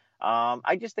 So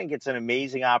I just think it's an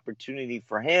amazing opportunity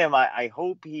for him. I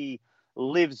hope he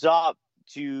lives up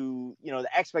to,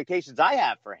 the expectations I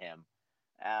have for him,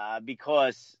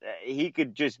 because he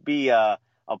could just be a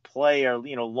player,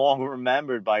 long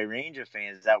remembered by Ranger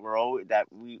fans that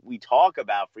we talk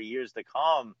about for years to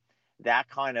come, that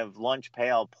kind of lunch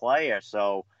pail player.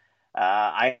 So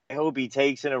I hope he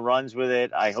takes it and runs with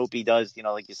it. I hope he does,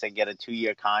 like you said, get a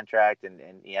 2-year contract and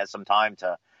he has some time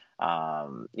to,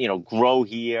 grow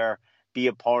here, be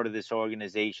a part of this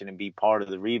organization and be part of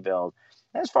the rebuild.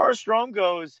 As far as Strome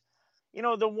goes,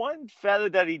 the one feather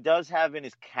that he does have in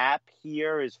his cap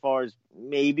here, as far as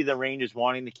maybe the Rangers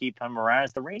wanting to keep him around,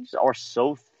 is the Rangers are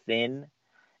so thin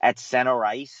at center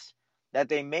ice that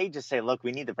they may just say, look,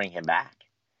 we need to bring him back.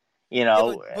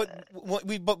 Yeah, but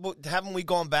haven't we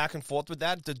gone back and forth with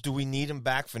that? Do we need him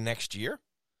back for next year?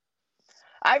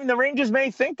 I mean, the Rangers may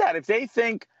think that. If they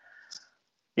think,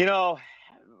 they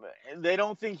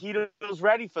don't think Chytil's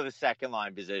ready for the second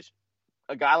line position.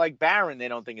 A guy like Barron, they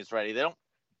don't think is ready.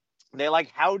 They like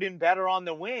Howden better on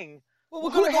the wing. Well,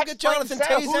 we're going to go get Jonathan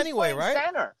Toews anyway, right?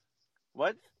 Center?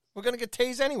 What? We're going to get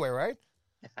Toews anyway, right?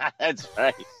 That's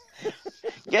right.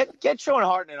 Get Sean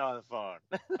Hartnett on the phone.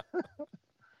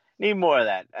 Need more of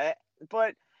that.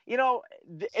 But,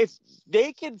 if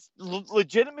they could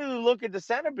legitimately look at the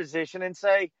center position and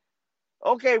say,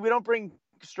 okay, we don't bring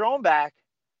Strome back,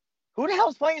 who the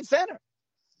hell's playing center?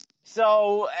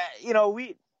 So,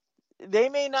 they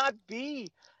may not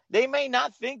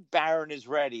think Barron is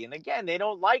ready. And again, they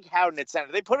don't like Howden at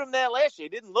center. They put him there last year.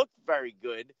 He didn't look very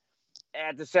good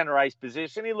at the center ice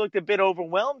position. He looked a bit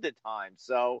overwhelmed at times.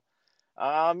 So,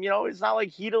 it's not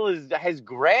like Chytil has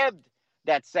grabbed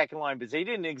that second line position. He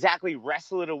didn't exactly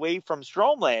wrestle it away from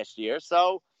Strome last year.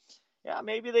 So, yeah,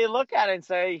 maybe they look at it and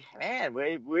say, man,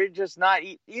 we're just not,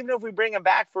 even if we bring him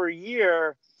back for a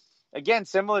year, again,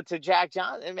 similar to Jack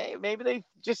Johnson, maybe they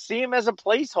just see him as a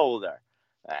placeholder.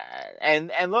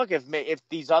 And look, if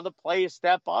these other players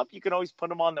step up, you can always put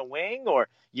them on the wing, or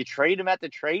you trade them at the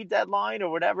trade deadline, or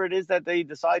whatever it is that they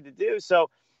decide to do. So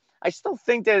I still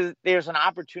think that there's an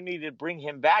opportunity to bring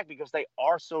him back because they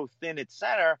are so thin at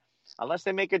center, unless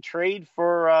they make a trade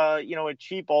for, a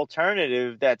cheap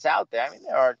alternative that's out there. I mean,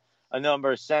 there are a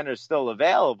number of centers still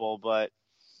available, but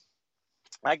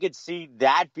I could see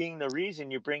that being the reason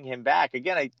you bring him back.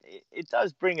 Again, it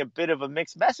does bring a bit of a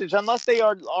mixed message, unless they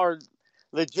are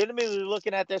legitimately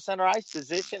looking at their center ice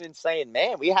position and saying,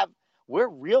 man, we're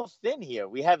real thin here.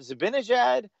 We have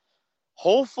Zibanejad.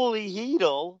 Hopefully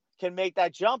Chytil can make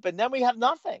that jump, and then we have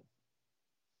nothing.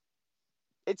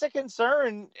 It's a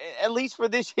concern, at least for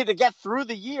this year, to get through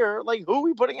the year. Like, who are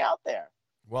we putting out there?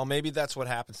 Well, maybe that's what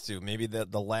happens too. Maybe the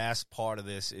last part of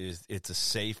this is it's a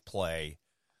safe play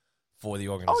for the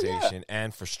organization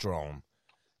and for Strome,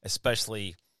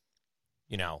 especially,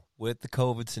 with the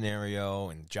COVID scenario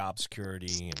and job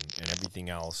security and everything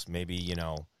else. Maybe,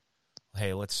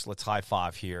 hey, let's high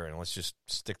five here and let's just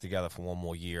stick together for one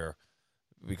more year,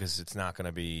 because it's not going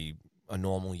to be a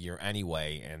normal year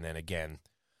anyway. And then again,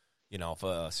 if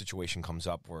a situation comes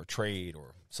up or a trade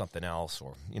or something else,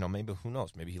 or, maybe, who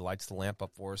knows, maybe he lights the lamp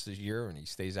up for us this year and he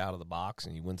stays out of the box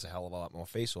and he wins a hell of a lot more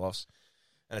faceoffs,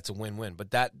 and it's a win-win.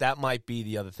 But that might be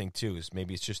the other thing too, is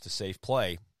maybe it's just a safe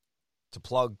play to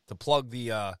plug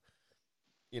the,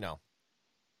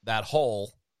 that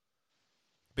hole,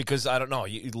 because I don't know,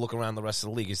 you look around the rest of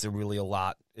the league, is there really a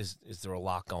lot, is there a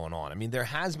lot going on? I mean, there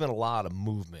has been a lot of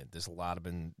movement. There's a lot of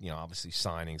been, obviously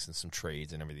signings and some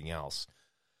trades and everything else.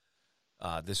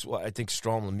 I think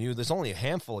Strome, Lemieux, there's only a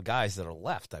handful of guys that are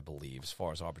left, I believe, as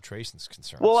far as arbitration is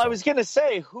concerned. Well, I was going to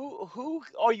say, who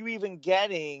are you even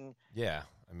getting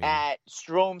at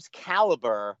Strome's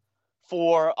caliber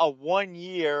for a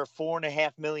 1-year,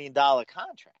 $4.5 million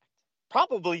contract?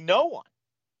 Probably no one.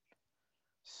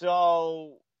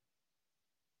 So,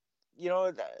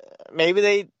 maybe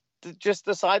they just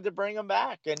decide to bring him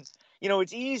back. And,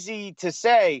 it's easy to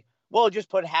say, well, just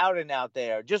put Howden out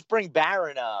there. Just bring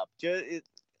Barron up. They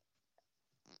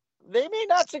may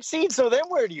not succeed, so then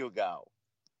where do you go?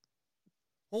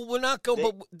 Well, we're not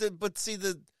going, but see,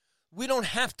 we don't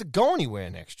have to go anywhere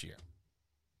next year.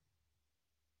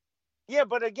 Yeah,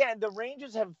 but again, the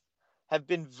Rangers have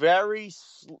been very,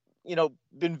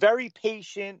 been very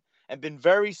patient and been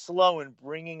very slow in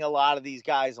bringing a lot of these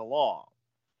guys along.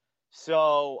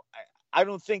 So I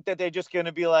don't think that they're just going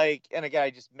to be like, and again, I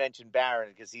just mentioned Barron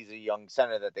because he's a young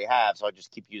center that they have, so I'll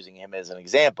just keep using him as an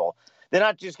example. They're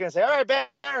not just going to say, all right,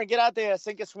 Barron, get out there,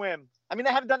 sink or swim. I mean,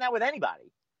 they haven't done that with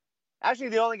anybody. Actually,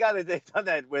 the only guy that they've done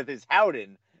that with is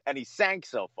Howden, and he sank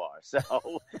so far.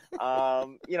 So,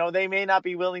 they may not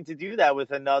be willing to do that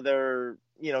with another,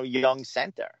 young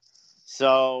center.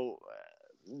 So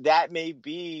that may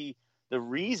be the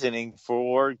reasoning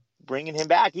for bringing him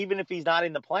back, even if he's not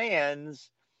in the plans,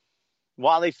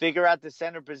 while they figure out the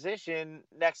center position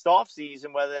next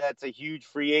offseason, whether that's a huge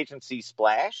free agency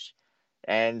splash.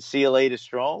 And see you later,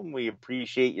 Strome. We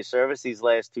appreciate your service these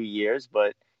last 2 years,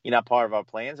 but you're not part of our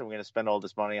plans, and we're going to spend all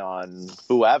this money on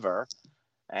whoever.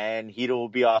 And Hedo will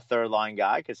be our third line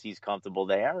guy because he's comfortable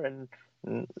there. And,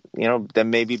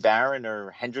 then maybe Barron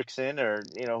or Hendrickson or,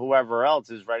 whoever else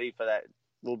is ready for that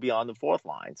will be on the fourth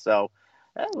line. So,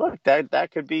 look, that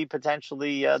could be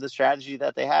potentially the strategy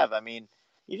that they have. I mean,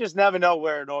 you just never know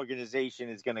where an organization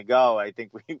is going to go. I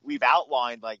think we've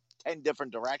outlined like 10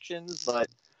 different directions, but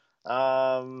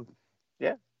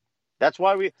yeah, that's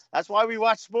why we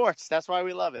watch sports. That's why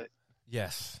we love it.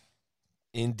 Yes,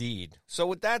 indeed. So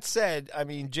with that said, I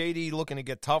mean, JD looking to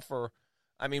get tougher.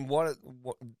 I mean, what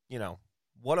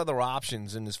other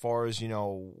options? And as far as,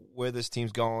 where this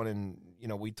team's going, and,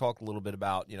 we talked a little bit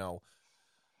about,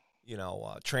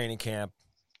 training camp.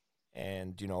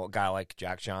 And, a guy like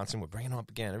Jack Johnson, we're bringing him up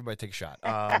again. Everybody take a shot.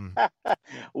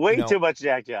 Way too much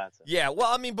Jack Johnson. Yeah,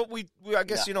 well, I mean, but we I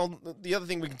guess, the other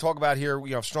thing we can talk about here,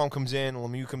 if Strome comes in,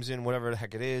 Lemieux comes in, whatever the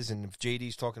heck it is, and if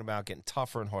JD's talking about getting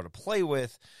tougher and hard to play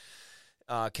with,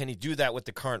 can he do that with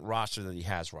the current roster that he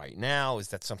has right now? Is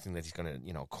that something that he's going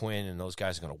to, Quinn and those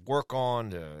guys are going to work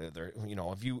on?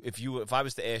 If I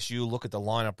was to ask you, look at the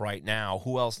lineup right now,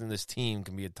 who else in this team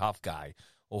can be a tough guy?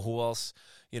 Or who else,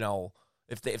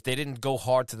 if they didn't go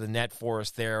hard to the net for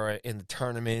us there in the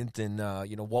tournament, and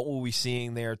what were we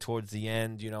seeing there towards the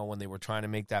end? When they were trying to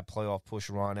make that playoff push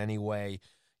run anyway.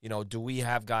 Do we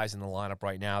have guys in the lineup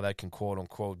right now that can quote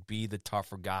unquote be the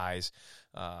tougher guys?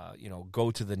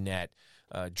 Go to the net,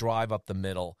 drive up the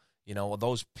middle.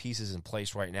 Those pieces in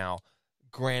place right now.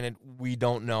 Granted, we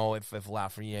don't know if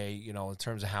Lafreniere, in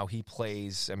terms of how he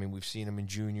plays. I mean, we've seen him in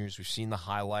juniors. We've seen the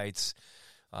highlights.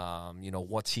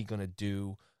 What's he going to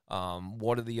do?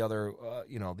 What are the other,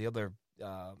 the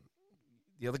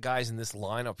other guys in this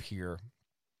lineup here?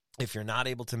 If you're not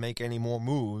able to make any more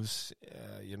moves,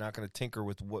 you're not going to tinker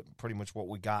with pretty much what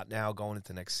we got now going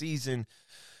into next season.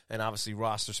 And obviously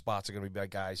roster spots are going to be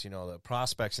bad guys, the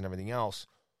prospects and everything else.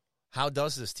 How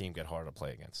does this team get harder to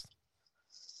play against?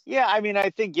 Yeah, I mean, I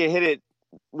think you hit it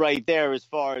right there as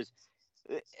far as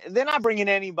they're not bringing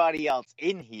anybody else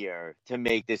in here to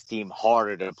make this team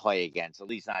harder to play against, at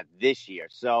least not this year.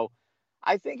 So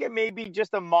I think it may be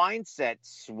just a mindset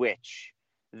switch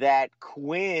that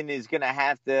Quinn is going to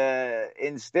have to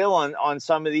instill on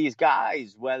some of these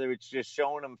guys, whether it's just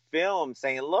showing them film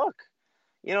saying, look,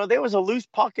 there was a loose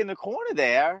puck in the corner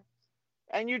there,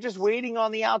 and you're just waiting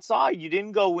on the outside. You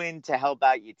didn't go in to help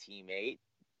out your teammate.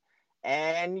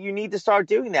 And you need to start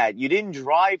doing that. You didn't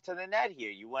drive to the net here.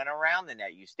 You went around the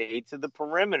net. You stayed to the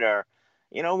perimeter.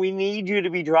 We need you to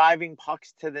be driving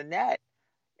pucks to the net.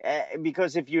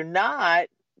 Because if you're not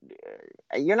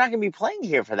going to be playing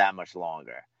here for that much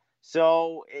longer.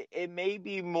 So it may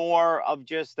be more of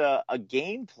just a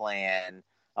game plan,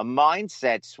 a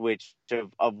mindset switch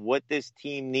of what this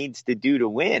team needs to do to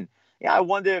win. Yeah, I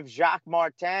wonder if Jacques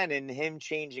Martin and him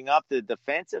changing up the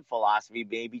defensive philosophy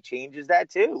maybe changes that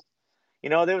too.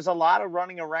 There was a lot of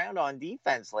running around on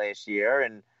defense last year,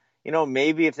 and,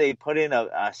 maybe if they put in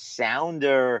a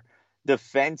sounder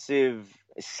defensive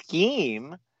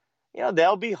scheme,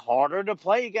 they'll be harder to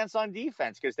play against on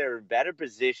defense because they're in better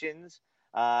positions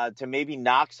to maybe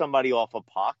knock somebody off a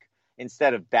puck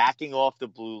instead of backing off the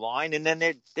blue line. And then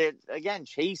they're again,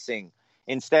 chasing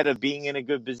instead of being in a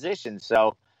good position.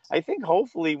 So I think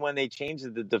hopefully when they change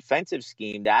the defensive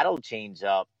scheme, that'll change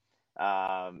up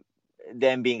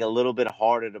them being a little bit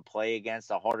harder to play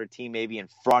against, a harder team maybe in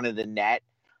front of the net.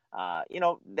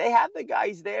 They have the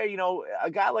guys there, a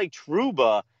guy like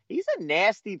Trouba, he's a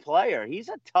nasty player. He's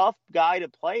a tough guy to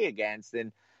play against.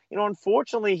 And,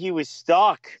 unfortunately he was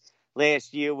stuck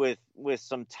last year with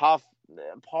some tough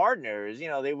partners.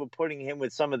 They were putting him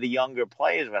with some of the younger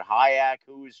players, with Hayek,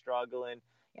 who was struggling.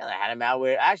 They had him out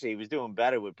with, actually he was doing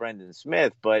better with Brendan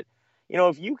Smith, but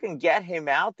if you can get him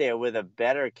out there with a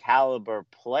better caliber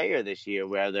player this year,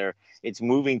 whether it's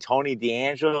moving Tony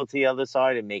DeAngelo to the other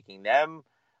side and making them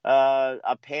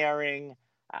a pairing,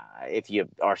 if you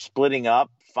are splitting up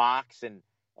Fox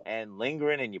and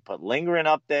Lindgren, and you put Lindgren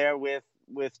up there with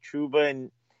Trouba,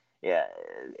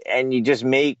 and you just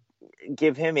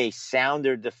give him a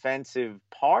sounder defensive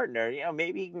partner,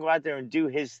 maybe he can go out there and do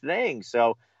his thing.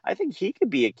 So I think he could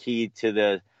be a key to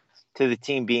the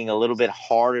team being a little bit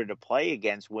harder to play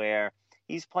against, where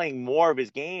he's playing more of his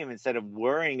game instead of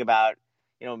worrying about,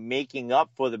 making up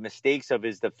for the mistakes of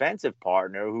his defensive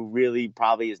partner, who really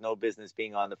probably has no business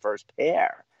being on the first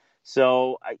pair.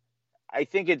 So I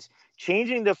think it's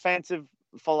changing defensive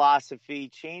philosophy,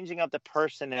 changing up the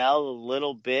personnel a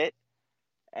little bit,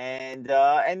 and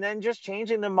then just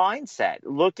changing the mindset,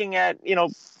 looking at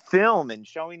film and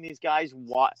showing these guys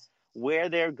where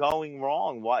they're going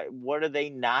wrong, what are they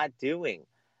not doing,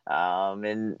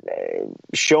 and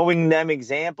showing them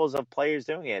examples of players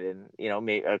doing it,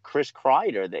 and Chris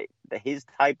Kreider, his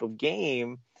type of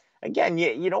game. Again,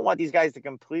 you don't want these guys to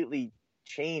completely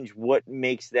change what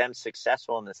makes them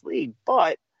successful in this league,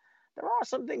 but there are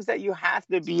some things that you have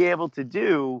to be able to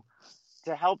do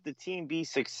to help the team be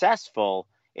successful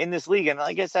in this league. And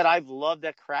like I said, I've loved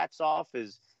that Kravtsov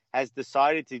has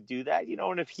decided to do that.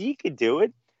 And if he could do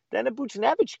it, then a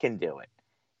Buchnevich can do it.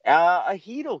 A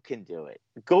Hedl can do it.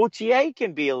 Gauthier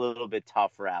can be a little bit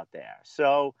tougher out there.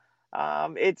 So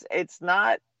it's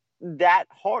not that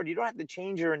hard. You don't have to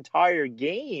change your entire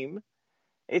game.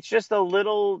 It's just a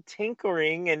little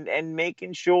tinkering and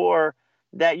making sure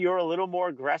that you're a little more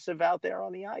aggressive out there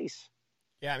on the ice.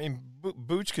 Yeah, I mean,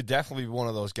 Booch could definitely be one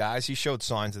of those guys. He showed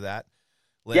signs of that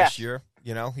last year.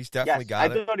 He's definitely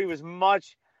got it. I thought he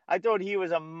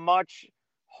was a much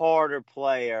harder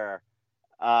player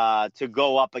to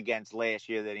go up against last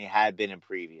year than he had been in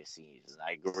previous seasons.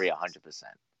 I agree 100%.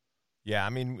 Yeah, I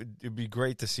mean, it'd be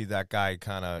great to see that guy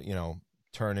kind of,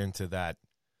 turn into that,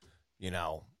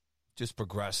 just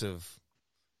progressive,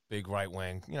 big right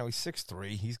wing. He's 6'3".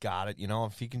 He's got it.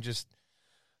 If he can just,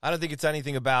 I don't think it's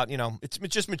anything about, it's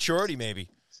just maturity maybe.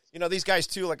 These guys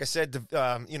too, like I said,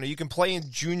 you can play in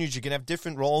juniors. You can have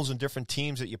different roles in different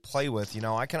teams that you play with.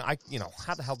 How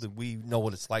the hell did we know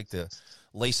what it's like to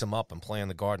lace them up and play on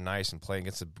the Garden Ice and play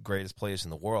against the greatest players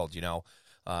in the world, in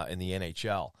the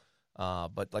NHL?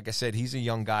 But like I said, he's a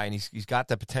young guy and he's got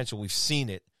that potential. We've seen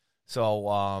it. So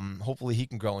hopefully he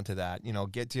can grow into that.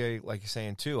 Get to, like you're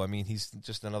saying, too. I mean, he's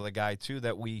just another guy, too,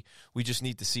 that we just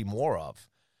need to see more of.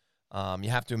 You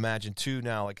have to imagine, too,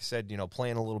 now, like I said,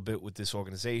 playing a little bit with this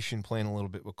organization, playing a little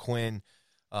bit with Quinn,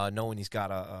 knowing he's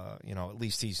got at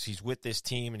least he's with this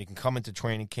team and he can come into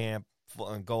training camp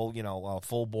and go,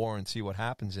 full bore and see what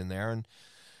happens in there. And,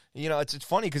 it's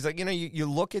funny because, you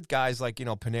look at guys like,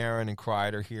 Panarin and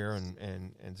Kreider here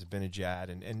and Zibanejad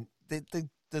and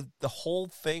the whole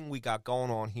thing we got going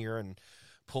on here and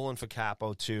pulling for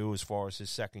Capo, too, as far as his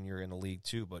second year in the league,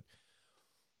 too. But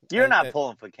you're not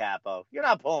pulling for Capo. You're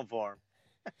not pulling for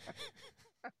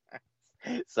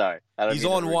him. Sorry. He's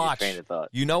on watch.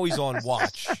 He's on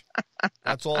watch.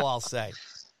 That's all I'll say.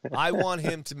 I want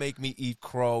him to make me eat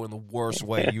crow in the worst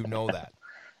way. You know that.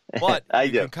 But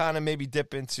you can kind of maybe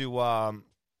dip into,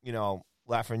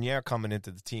 Lafreniere coming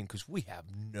into the team because we have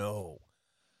no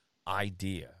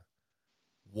idea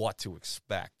what to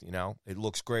expect. It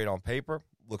looks great on paper,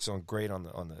 looks great on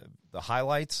the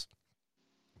highlights,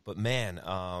 but man,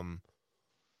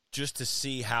 just to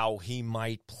see how he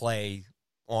might play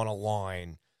on a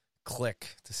line,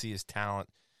 click, to see his talent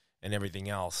and everything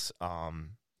else.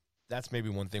 That's maybe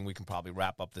one thing we can probably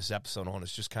wrap up this episode on,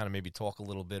 is just kind of maybe talk a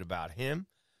little bit about him,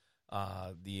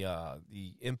 the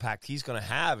impact he's going to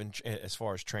have as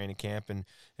far as training camp, and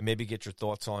maybe get your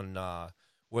thoughts on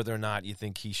whether or not you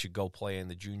think he should go play in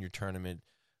the junior tournament,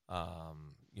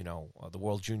 the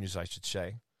World Juniors, I should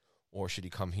say, or should he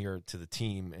come here to the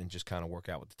team and just kind of work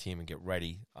out with the team and get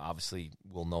ready? Obviously,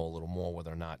 we'll know a little more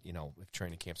whether or not, if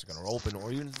training camps are going to open, or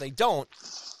even if they don't,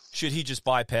 should he just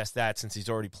bypass that since he's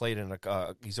already played a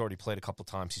couple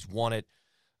times, he's won it,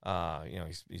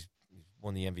 he's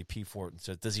won the MVP for it, and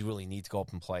so does he really need to go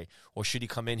up and play, or should he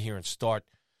come in here and start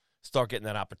getting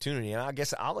that opportunity? And I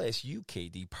guess I'll ask you,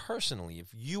 KD, personally, if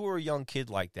you were a young kid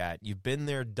like that, you've been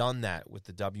there, done that with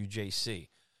the WJC,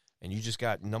 and you just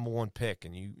got number one pick,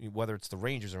 and you whether it's the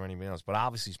Rangers or anything else, but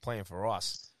obviously he's playing for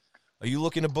us, are you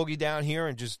looking to boogie down here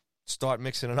and just start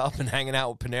mixing it up and hanging out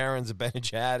with Panarin,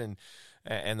 Zibanejad,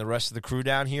 and the rest of the crew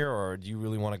down here, or do you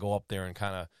really want to go up there and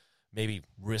kind of maybe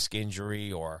risk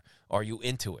injury, or are you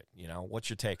into it? What's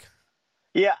your take?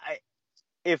 Yeah,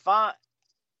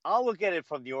 I'll look at it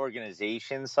from the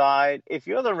organization side. If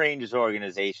you're the Rangers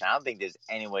organization, I don't think there's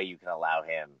any way you can allow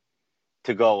him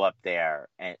to go up there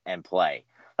and play.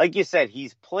 Like you said,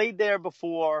 he's played there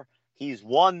before. He's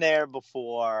won there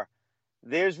before.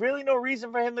 There's really no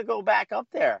reason for him to go back up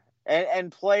there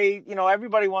and play.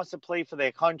 Everybody wants to play for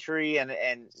their country and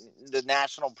the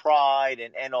national pride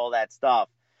and all that stuff.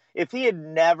 If he had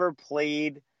never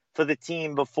played for the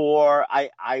team before,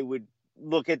 I would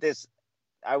look at this,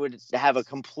 I would have a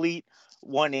complete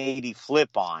 180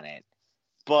 flip on it.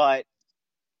 But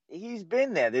he's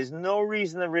been there. There's no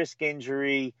reason to risk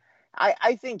injury.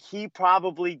 I think he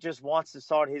probably just wants to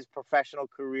start his professional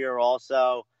career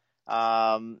also.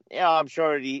 I'm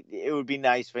sure it would be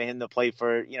nice for him to play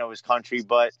for, his country,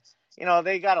 but,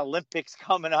 they got Olympics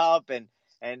coming up and,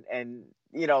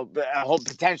 I hope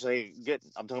potentially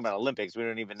I'm talking about Olympics. We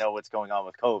don't even know what's going on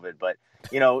with COVID, but,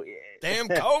 damn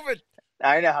COVID.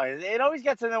 I know it always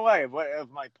gets in the way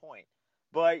of my point.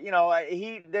 But,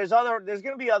 there's going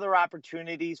to be other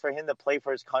opportunities for him to play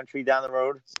for his country down the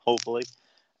road, hopefully.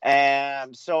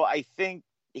 And so I think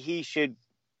he should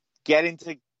get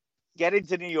into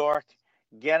New York,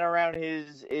 get around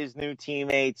his new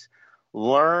teammates,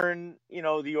 learn,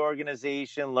 the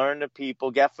organization, learn the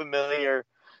people, get familiar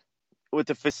with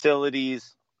the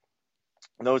facilities,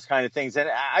 those kind of things. And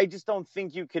I just don't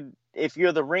think you could, if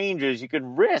you're the Rangers, you could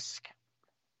risk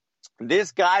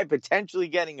this guy potentially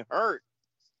getting hurt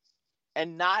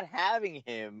and not having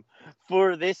him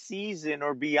for this season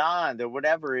or beyond or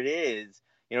whatever it is.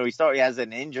 He has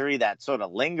an injury that sort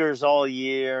of lingers all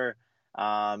year.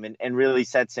 And really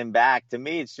sets him back. To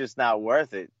me, it's just not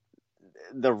worth it.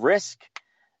 The risk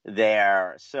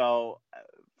there. So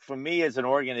for me as an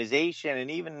organization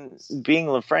and even being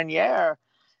Lafreniere,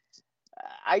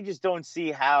 I just don't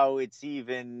see how it's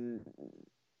even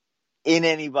in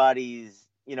anybody's,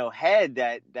 head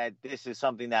that this is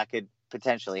something that could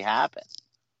potentially happen.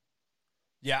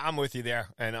 Yeah, I'm with you there.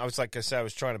 And I was I said, I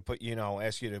was trying to put,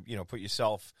 ask you to, put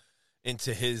yourself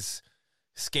into his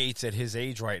skates at his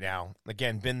age right now.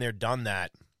 Again, been there, done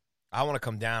that. I want to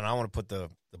come down. I want to put the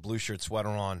blue shirt sweater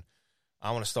on.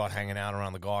 I want to start hanging out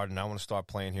around the Garden. I want to start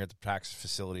playing here at the practice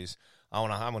facilities. I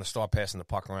want to start passing the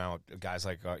puck around with guys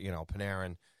like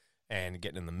Panarin and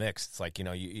getting in the mix. It's like he's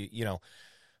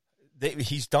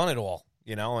done it all.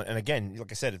 And again,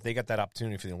 like I said, if they got that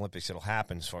opportunity for the Olympics, it'll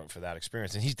happen for that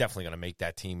experience. And he's definitely going to make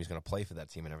that team. He's going to play for that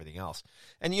team and everything else.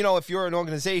 And, if you're an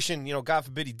organization, God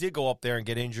forbid he did go up there and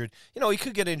get injured. He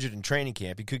could get injured in training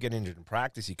camp. He could get injured in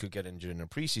practice. He could get injured in a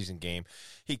preseason game.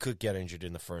 He could get injured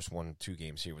in the first 1 or 2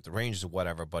 games here with the Rangers or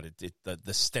whatever. But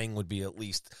the sting would be at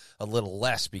least a little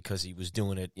less because he was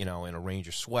doing it, in a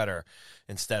Ranger sweater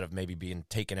instead of maybe being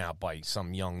taken out by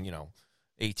some young,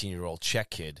 18-year-old Czech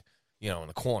kid. In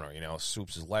the corner,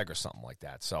 swoops his leg or something like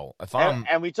that. So if I'm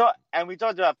and we talked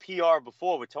about PR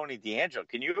before with Tony DeAngelo.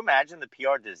 Can you imagine the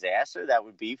PR disaster that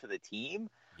would be for the team?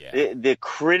 Yeah. The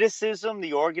criticism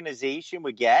the organization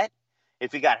would get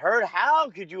if he got hurt.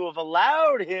 How could you have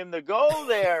allowed him to go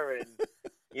there and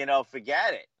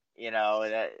forget it?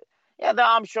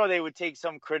 I'm sure they would take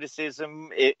some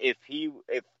criticism if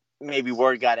maybe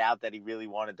word got out that he really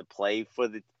wanted to play for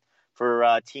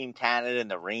Team Canada and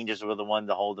the Rangers were the one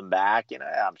to hold him back.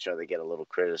 I'm sure they get a little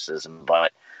criticism,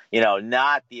 but,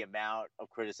 not the amount of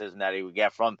criticism that he would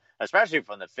get especially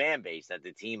from the fan base, that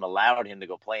the team allowed him to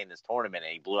go play in this tournament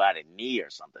and he blew out a knee or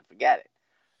something. Forget it.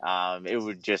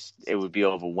 It would be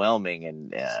overwhelming,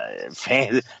 and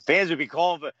fans would be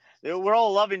calling for. We're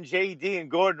all loving JD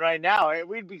and Gordon right now.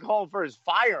 We'd be calling for his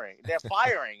firing. They're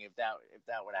firing if that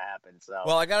would happen. So,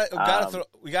 well, we got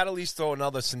to at least throw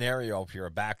another scenario up here,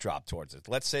 a backdrop towards it.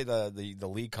 Let's say the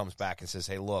league comes back and says,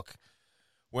 "Hey, look,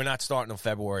 we're not starting until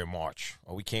February or March,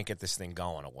 or we can't get this thing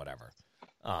going, or whatever."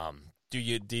 Do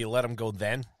you let him go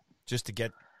then, just to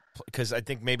get? Because I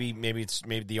think maybe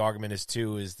the argument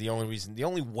is the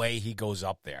only way he goes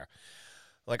up there.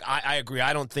 Like, I agree.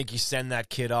 I don't think you send that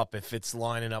kid up if it's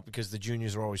lining up, because the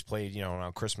juniors are always played,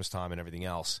 around Christmas time and everything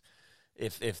else.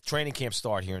 If training camp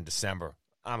start here in December,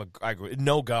 I agree.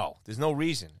 No go. There's no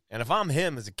reason. And if I'm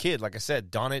him as a kid, like I said,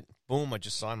 done it. Boom. I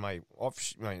just signed my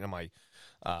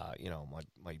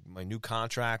new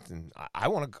contract, and I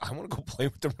want to go play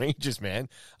with the Rangers, man.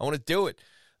 I want to do it.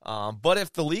 But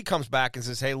if the league comes back and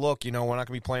says, "Hey, look, we're not going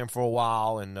to be playing for a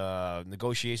while," and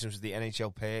negotiations with the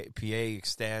NHLPA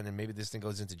extend, and maybe this thing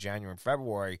goes into January and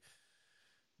February,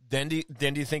 then do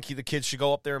you think the kids should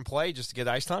go up there and play just to get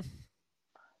ice time?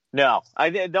 No,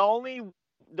 the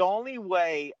only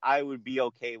way I would be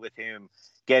okay with him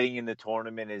getting in the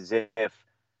tournament is if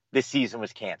the season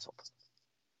was canceled.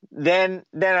 Then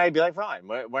I'd be like, fine,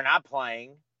 we're not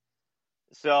playing.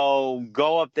 So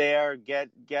go up there,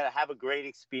 have a great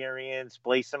experience,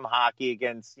 play some hockey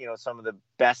against, some of the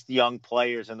best young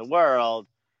players in the world,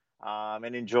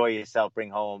 and enjoy yourself.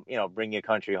 Bring your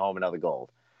country home another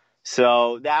gold.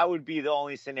 So that would be the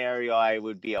only scenario I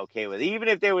would be okay with. Even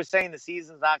if they were saying the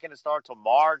season's not going to start till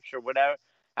March or whatever,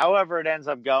 however it ends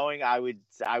up going, I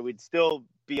would still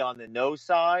be on the no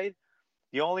side.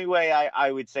 The only way I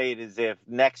would say it is if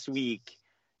next week,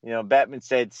 Bettman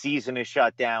said season is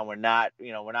shut down. We're not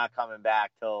coming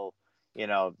back till,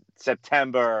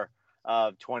 September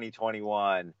of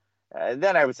 2021.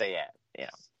 Then I would say,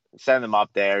 send him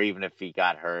up there. Even if he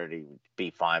got hurt, he would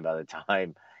be fine by the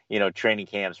time, training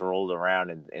camps rolled around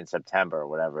in September or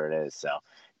whatever it is. So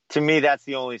to me, that's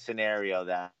the only scenario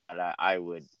that I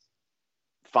would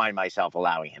find myself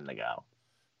allowing him to go.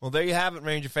 Well, there you have it,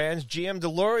 Ranger fans. GM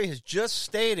Delury has just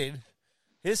stated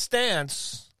his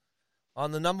stance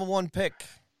on the number one pick,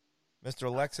 Mr.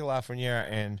 Alexi Lafreniere,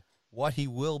 and what he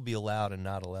will be allowed and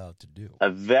not allowed to do. A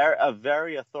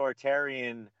very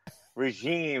authoritarian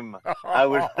regime. I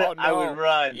would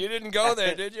run. You didn't go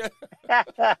there, did you?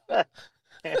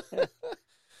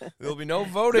 There'll be no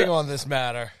voting on this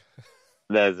matter.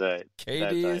 That's right.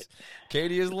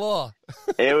 Katie is law.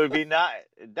 It would be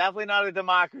definitely not a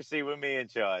democracy with me in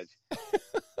charge.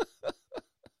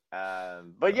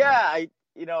 But yeah,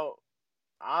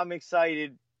 I'm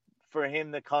excited for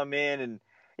him to come in, and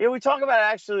we talk about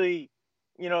actually,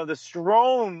 the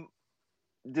Strome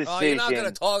decision. Oh, you're not going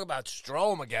to talk about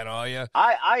Strome again, are you?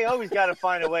 I always got to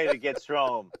find a way to get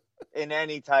Strome in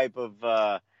any type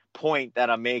of point that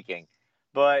I'm making.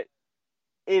 But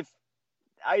if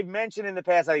I've mentioned in the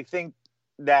past, I think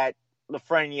that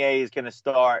Lafreniere is going to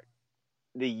start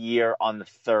the year on the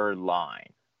third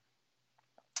line.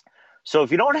 So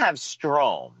if you don't have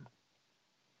Strome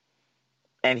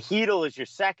and Hedl is your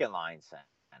second line center,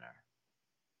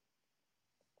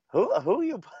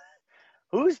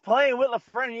 who's playing with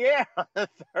Lafreniere on the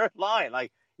third line?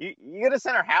 Like you going to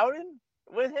center Howden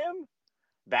with him?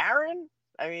 Barron?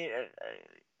 I mean,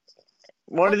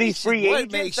 one of these free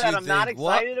agents that I'm not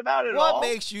excited about at all. What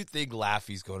makes you think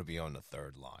Laffy's going to be on the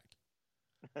third line?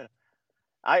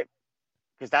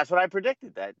 Because that's what I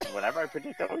predicted. That whatever I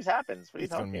predict always happens. What are you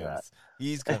talking about?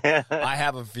 I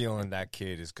have a feeling that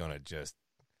kid is going to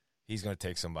he's going to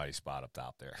take somebody's spot up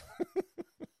top there.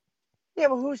 Yeah,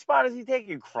 but whose spot is he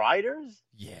taking? Kreider's?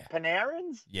 Yeah.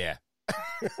 Panarin's? Yeah.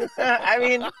 I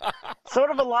mean, sort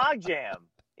of a logjam,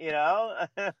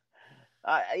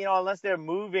 unless they're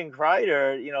moving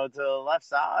Kreider, to the left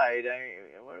side. I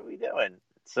mean, what are we doing?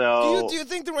 So, do you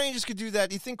think the Rangers could do that?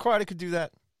 Do you think Kreider could do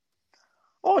that?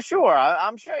 Oh, sure.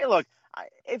 I'm sure. Look,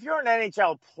 if you're an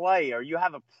NHL player, you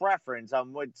have a preference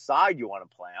on what side you want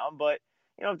to play on. But,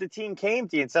 if the team came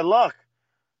to you and said, look,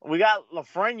 we got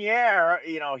Lafreniere,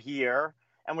 here,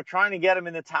 and we're trying to get him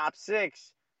in the top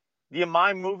six, do you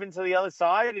mind moving to the other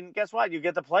side? And guess what? You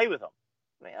get to play with him.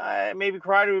 Maybe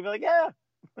Kreider would be like, yeah,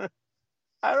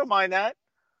 I don't mind that.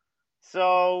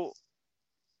 So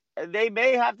they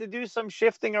may have to do some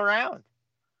shifting around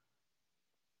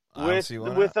with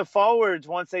the forwards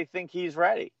once they think he's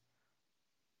ready.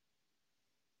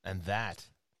 And that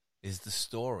is the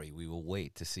story we will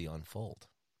wait to see unfold.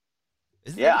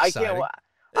 I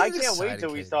can't wait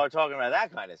till we start talking about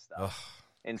that kind of stuff. Ugh.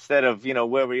 Instead of,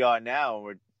 where we are now,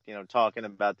 we're, talking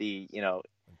about the,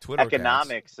 Twitter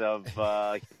economics of,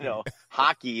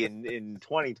 hockey in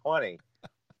 2020.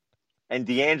 And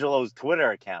D'Angelo's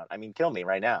Twitter account. I mean, kill me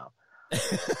right now.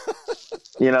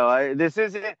 This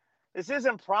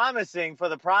isn't promising for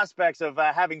the prospects of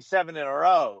having 7 in a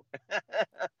row.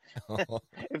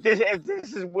 If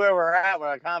this is where we're at with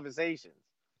our conversations.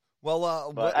 Well,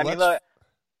 look,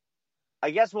 I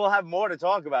guess we'll have more to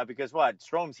talk about because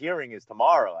Strome's hearing is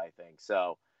tomorrow, I think.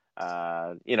 So,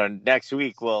 next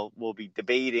week we'll be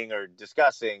debating or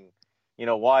discussing,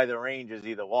 why the Rangers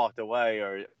either walked away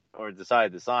or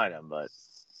decided to sign him. But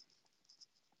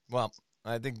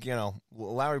I think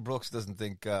Larry Brooks doesn't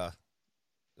think the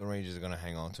Rangers are going to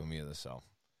hang on to him either. So,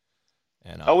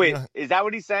 and is that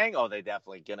what he's saying? Oh, they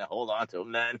definitely going to hold on to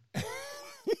him then.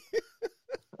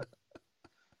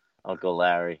 Uncle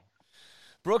Larry.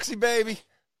 Brooksy, baby.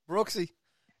 Brooksy.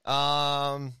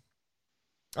 All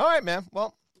right, man.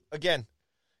 Well, again,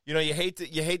 you hate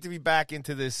to be back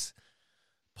into this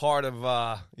part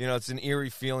of, it's an eerie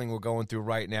feeling we're going through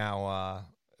right now,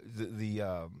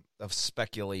 of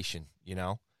speculation,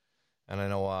 And I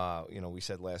know, we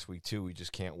said last week, too, we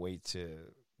just can't wait to,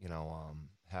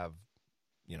 have,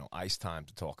 ice time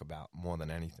to talk about more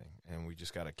than anything. And we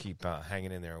just got to keep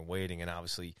hanging in there and waiting. And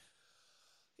obviously,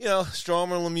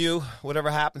 Strome or Lemieux, whatever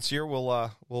happens here,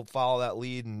 we'll follow that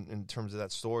lead in terms of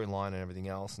that storyline and everything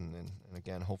else. And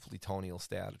again, hopefully Tony will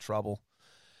stay out of trouble.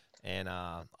 And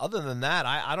other than that,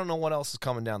 I don't know what else is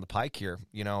coming down the pike here,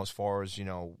 as far as,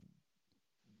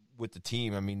 with the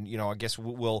team. I mean, I guess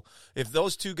we'll if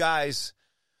those two guys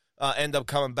end up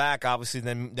coming back, obviously,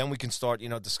 then we can start,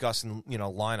 discussing,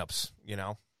 lineups,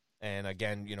 And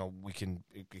again, we can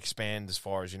expand as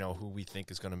far as, who we think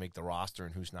is going to make the roster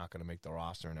and who's not going to make the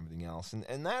roster and everything else.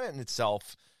 And that in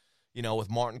itself, with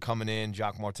Martin coming in,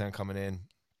 Jacques Martin coming in,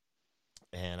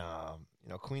 and,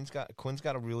 Quinn's got he's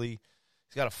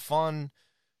got a fun,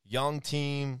 young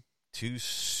team, 2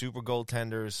 super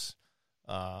goaltenders,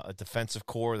 a defensive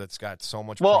core that's got so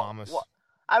much promise. Well,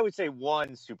 I would say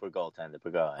one super goaltender,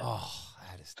 but go ahead. Oh,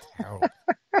 that is terrible.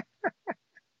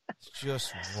 It's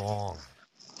just wrong.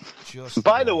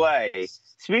 By the way,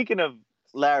 speaking of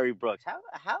Larry Brooks,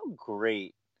 how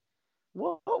great.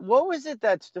 What was it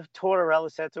that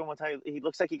Tortorella said to him one time? He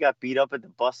looks like he got beat up at the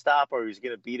bus stop, or he was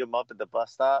going to beat him up at the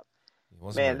bus stop.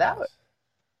 Man,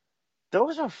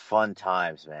 those are fun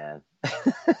times, man.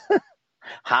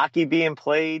 Hockey being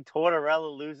played,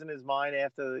 Tortorella losing his mind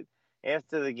after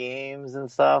the games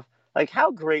and stuff. Like,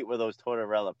 how great were those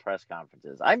Tortorella press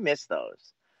conferences? I miss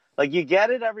those. Like, you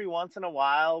get it every once in a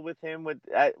while with him with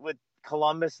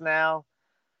Columbus now.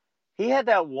 He had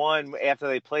that one after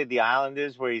they played the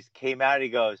Islanders where he came out and he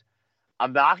goes,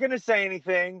 I'm not going to say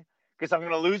anything because I'm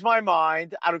going to lose my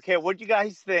mind. I don't care what you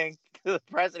guys think. The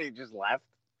president just left.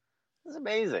 It's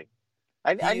amazing.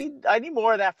 I need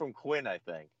more of that from Quinn, I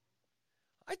think.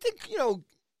 I think,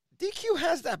 DQ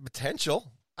has that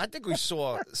potential. I think we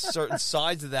saw certain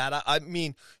sides of that. I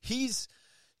mean, he's,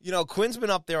 Quinn's been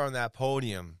up there on that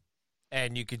podium,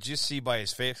 and you could just see by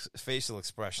his facial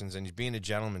expressions, and he's being a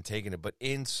gentleman taking it, but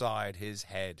inside his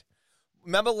head.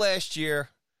 Remember last year?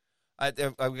 We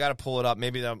got to pull it up.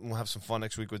 Maybe we'll have some fun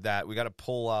next week with that. We got to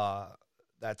pull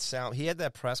that sound. He had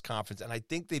that press conference, and I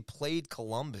think they played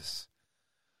Columbus,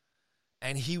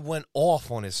 and he went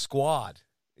off on his squad.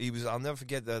 I'll never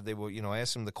forget that they were,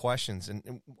 asked him the questions,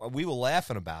 and we were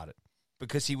laughing about it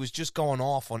because he was just going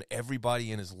off on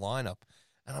everybody in his lineup.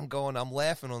 And I'm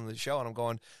laughing on the show, and I'm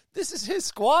going, this is his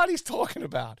squad he's talking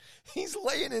about. He's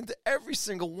laying into every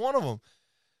single one of them.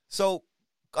 So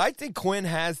I think Quinn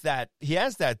has that. He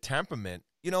has that temperament.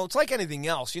 It's like anything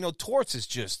else. Torts is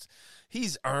just,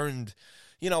 he's earned,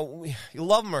 you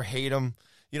love him or hate him.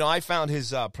 I found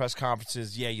his press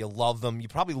conferences, you love them. You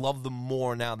probably love them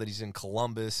more now that he's in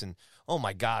Columbus. And, oh,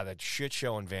 my God, that shit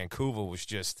show in Vancouver was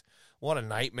just, what a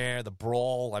nightmare. The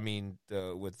brawl,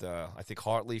 with, I think,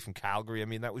 Hartley from Calgary.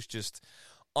 That was just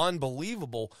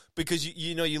unbelievable because,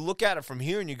 you look at it from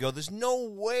here and you go, there's no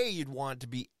way you'd want it to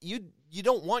be, you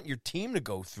don't want your team to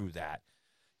go through that.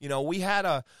 We had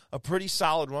a pretty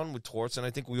solid run with Torts, and I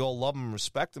think we all love him and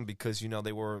respect him because,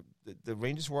 the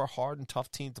Rangers were a hard and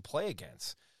tough team to play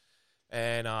against.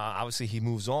 And obviously he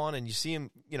moves on, and you see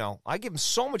him, I give him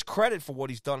so much credit for what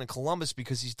he's done in Columbus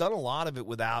because he's done a lot of it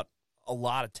without a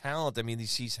lot of talent.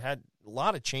 He's had a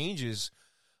lot of changes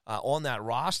on that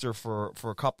roster for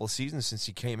a couple of seasons since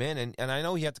he came in. And I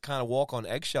know he had to kind of walk on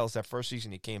eggshells that first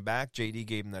season he came back. JD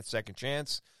gave him that second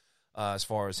chance. As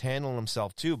far as handling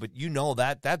himself, too. But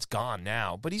that's gone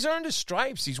now. But he's earned his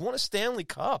stripes. He's won a Stanley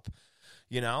Cup,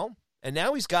 And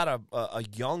now he's got a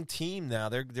young team now.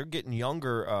 They're getting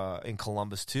younger in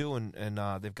Columbus, too, and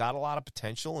they've got a lot of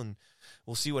potential, and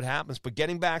we'll see what happens. But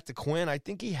getting back to Quinn, I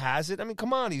think he has it.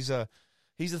 Come on, he's a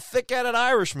thick-headed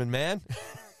Irishman, man.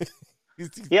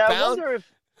 he's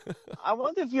I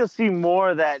wonder if you'll see more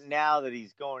of that now that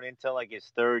he's going into like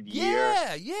his third year.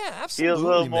 Yeah, absolutely. Feels a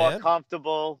little more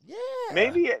comfortable.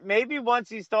 Yeah. Maybe once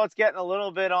he starts getting a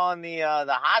little bit on the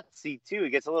hot seat too, he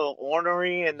gets a little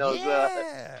ornery in those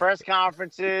press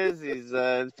conferences. He's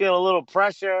feeling a little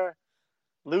pressure,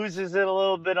 loses it a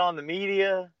little bit on the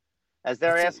media as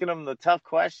they're asking him the tough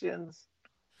questions.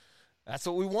 That's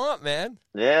what we want, man.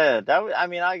 Yeah,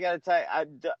 I gotta tell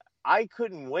you, I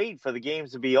couldn't wait for the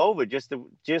games to be over just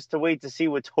to wait to see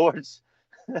what Torts,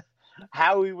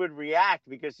 how he would react,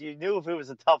 because you knew if it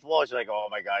was a tough loss, you're like, oh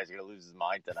my God, he's gonna lose his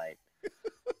mind tonight.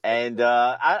 And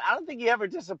I don't think he ever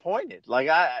disappointed. Like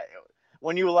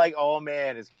when you were like, oh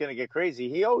man, it's gonna get crazy,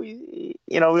 he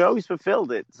always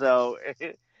fulfilled it. So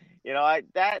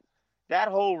that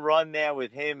whole run there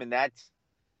with him and that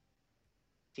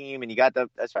team, and you got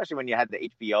especially when you had the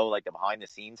HBO, like the behind the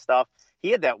scenes stuff, he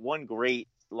had that one great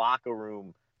locker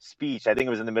room speech. I think it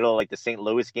was in the middle of like the St.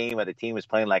 Louis game where the team was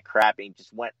playing like crap, and he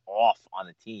just went off on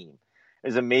the team. It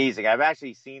was amazing. I've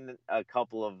actually seen a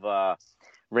couple of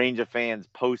Ranger fans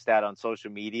post that on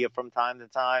social media from time to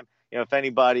time. If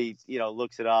anybody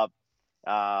looks it up,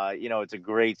 it's a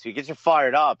great. So it gets you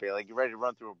fired up. You're ready to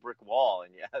run through a brick wall,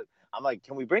 and I'm like,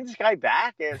 can we bring this guy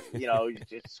back? And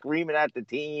just screaming at the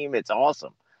team. It's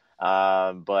awesome.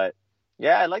 But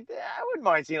yeah, I wouldn't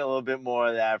mind seeing a little bit more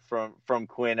of that from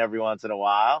Quinn every once in a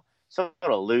while. Sort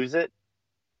of lose it.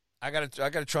 I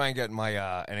gotta try and get my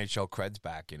NHL creds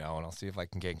back, and I'll see if I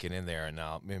can get in there, and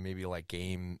maybe like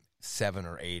game 7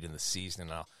 or 8 in the season,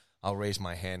 and I'll raise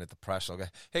my hand at the press. I'll go,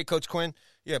 hey, Coach Quinn,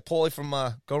 Paulie from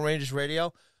Go Rangers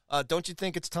Radio. Don't you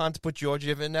think it's time to put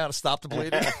Georgiev in now to stop the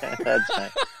bleeding?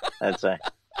 That's right.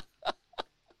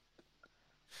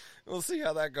 We'll see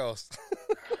how that goes.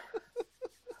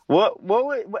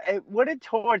 What did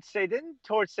Torts say? Didn't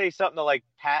Torts say something to like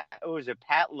Pat? Who was it?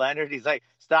 Pat Leonard. He's like,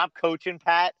 stop coaching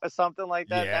Pat or something like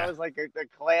that. Yeah. That was like a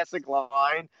classic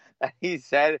line that he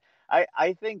said.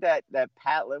 I think that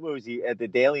Pat, what was he at the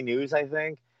Daily News? I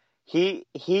think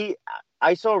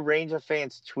I saw Ranger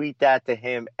fans tweet that to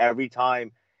him every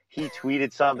time he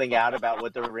tweeted something out about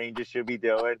what the Rangers should be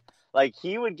doing. Like,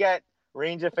 he would get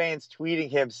Ranger fans tweeting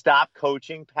him, stop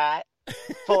coaching Pat,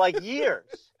 for like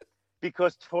years,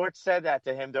 because Torch said that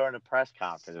to him during a press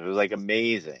conference. It was like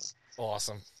amazing.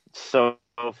 Awesome. So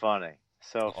funny.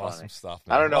 So funny. Awesome stuff,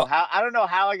 man. I don't know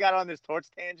how I got on this Torch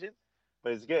tangent,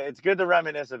 but it's good. It's good to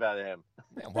reminisce about him.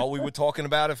 Well, we were talking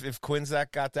about if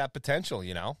Quinzak got that potential,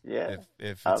 you know. Yeah.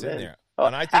 If it's in there. Oh,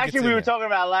 and I think actually, we were talking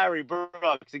about Larry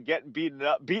Brooks and getting beaten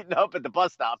up at the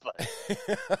bus stop.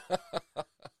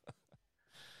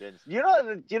 You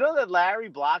know that Larry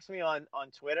blocks me on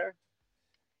Twitter?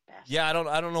 Yeah,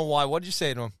 I don't know why. What did you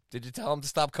say to him? Did you tell him to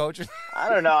stop coaching? I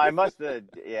don't know. I must have.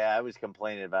 Yeah, I was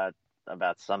complaining about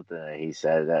something that he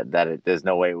said that there's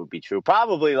no way it would be true.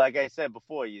 Probably, like I said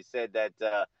before, you said that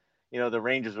the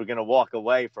Rangers were going to walk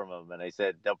away from him, and I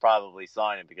said they'll probably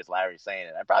sign him because Larry's saying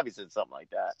it. I probably said something like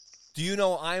that. Do you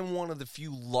know I'm one of the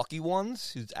few lucky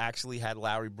ones who's actually had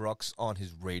Larry Brooks on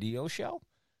his radio show?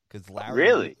 Because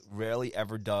Larry rarely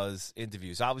ever does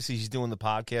interviews. Obviously, he's doing the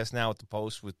podcast now at the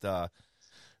Post with Ronnie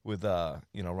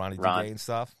DeGay and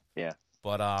stuff. Yeah.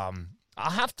 But I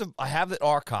have it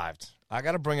archived. I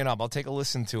got to bring it up. I'll take a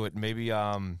listen to it. Maybe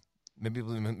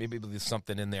there's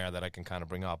something in there that I can kind of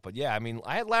bring up. But yeah, I mean,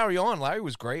 I had Larry on. Larry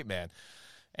was great, man.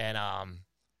 And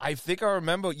I think I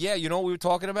remember. Yeah, you know what we were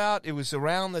talking about? It was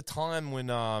around the time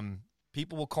when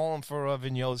people were calling for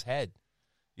Vigneault's head,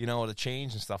 the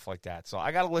change and stuff like that. So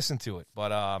I got to listen to it.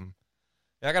 But I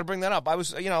got to bring that up.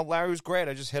 Larry was great.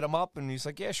 I just hit him up, and he's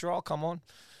like, "Yeah, sure, I'll come on."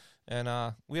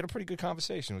 And we had a pretty good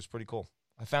conversation. It was pretty cool.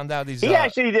 I found out he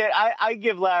actually did. I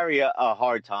give Larry a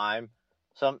hard time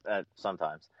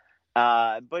sometimes.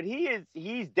 But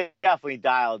he's definitely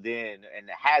dialed in and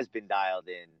has been dialed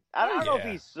in. I don't know if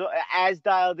he's as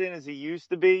dialed in as he used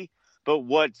to be, but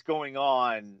what's going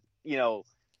on,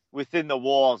 within the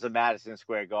walls of Madison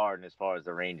Square Garden as far as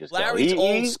the Rangers go. Larry's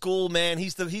old school, man.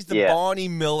 He's the Barney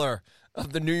Miller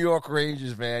of the New York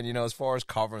Rangers, man. As far as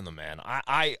covering them, man.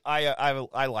 I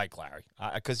like Larry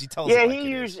because he tells. Yeah,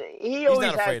 he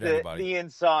always has the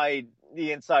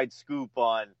inside scoop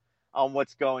on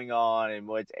what's going on and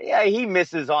he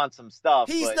misses on some stuff.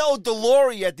 He's no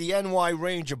Delory at the NY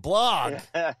Ranger blog.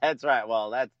 That's right.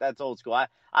 Well, that's old school.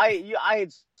 I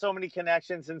had so many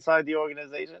connections inside the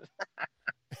organization.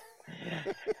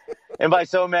 And by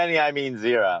so many, I mean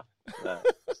zero. Well,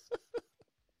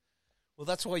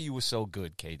 that's why you were so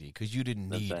good, KD, because you didn't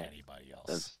need anybody else.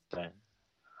 That's right.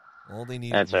 All they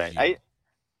needed was you.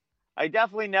 I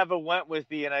definitely never went with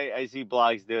and I see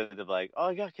blogs do it. They're like, oh,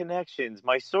 I got connections.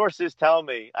 My sources tell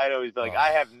me. I'd always be like, I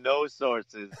have no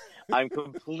sources. I'm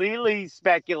completely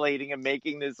speculating and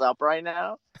making this up right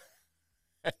now.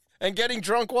 And getting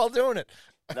drunk while doing it.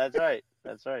 That's right.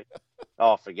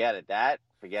 Oh, forget it.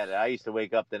 I used to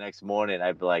wake up the next morning.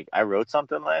 I'd be like, I wrote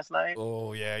something last night.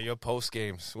 Oh, yeah, your post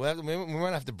games. We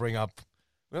might have to bring up.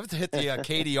 We have to hit the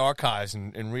KD archives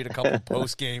and read a couple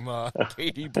post game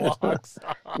KD blogs.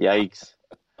 Yikes!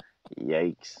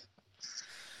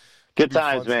 Good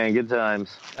times, man. Good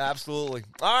times. Absolutely.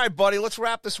 All right, buddy. Let's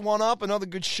wrap this one up. Another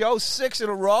good show, 6 in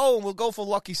a row, and we'll go for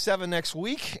lucky 7 next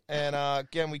week. And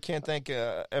again, we can't thank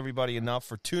everybody enough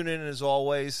for tuning in as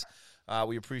always.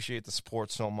 We appreciate the support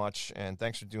so much, and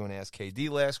thanks for doing Ask KD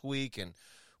last week, and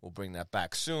we'll bring that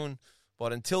back soon.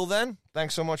 But until then,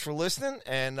 thanks so much for listening,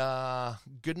 and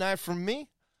good night from me,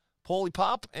 Paulie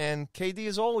Pop, and KD,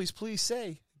 as always, please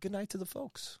say good night to the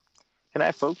folks. Good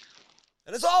night, folks.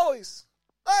 And as always,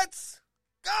 let's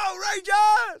go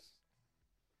Rangers!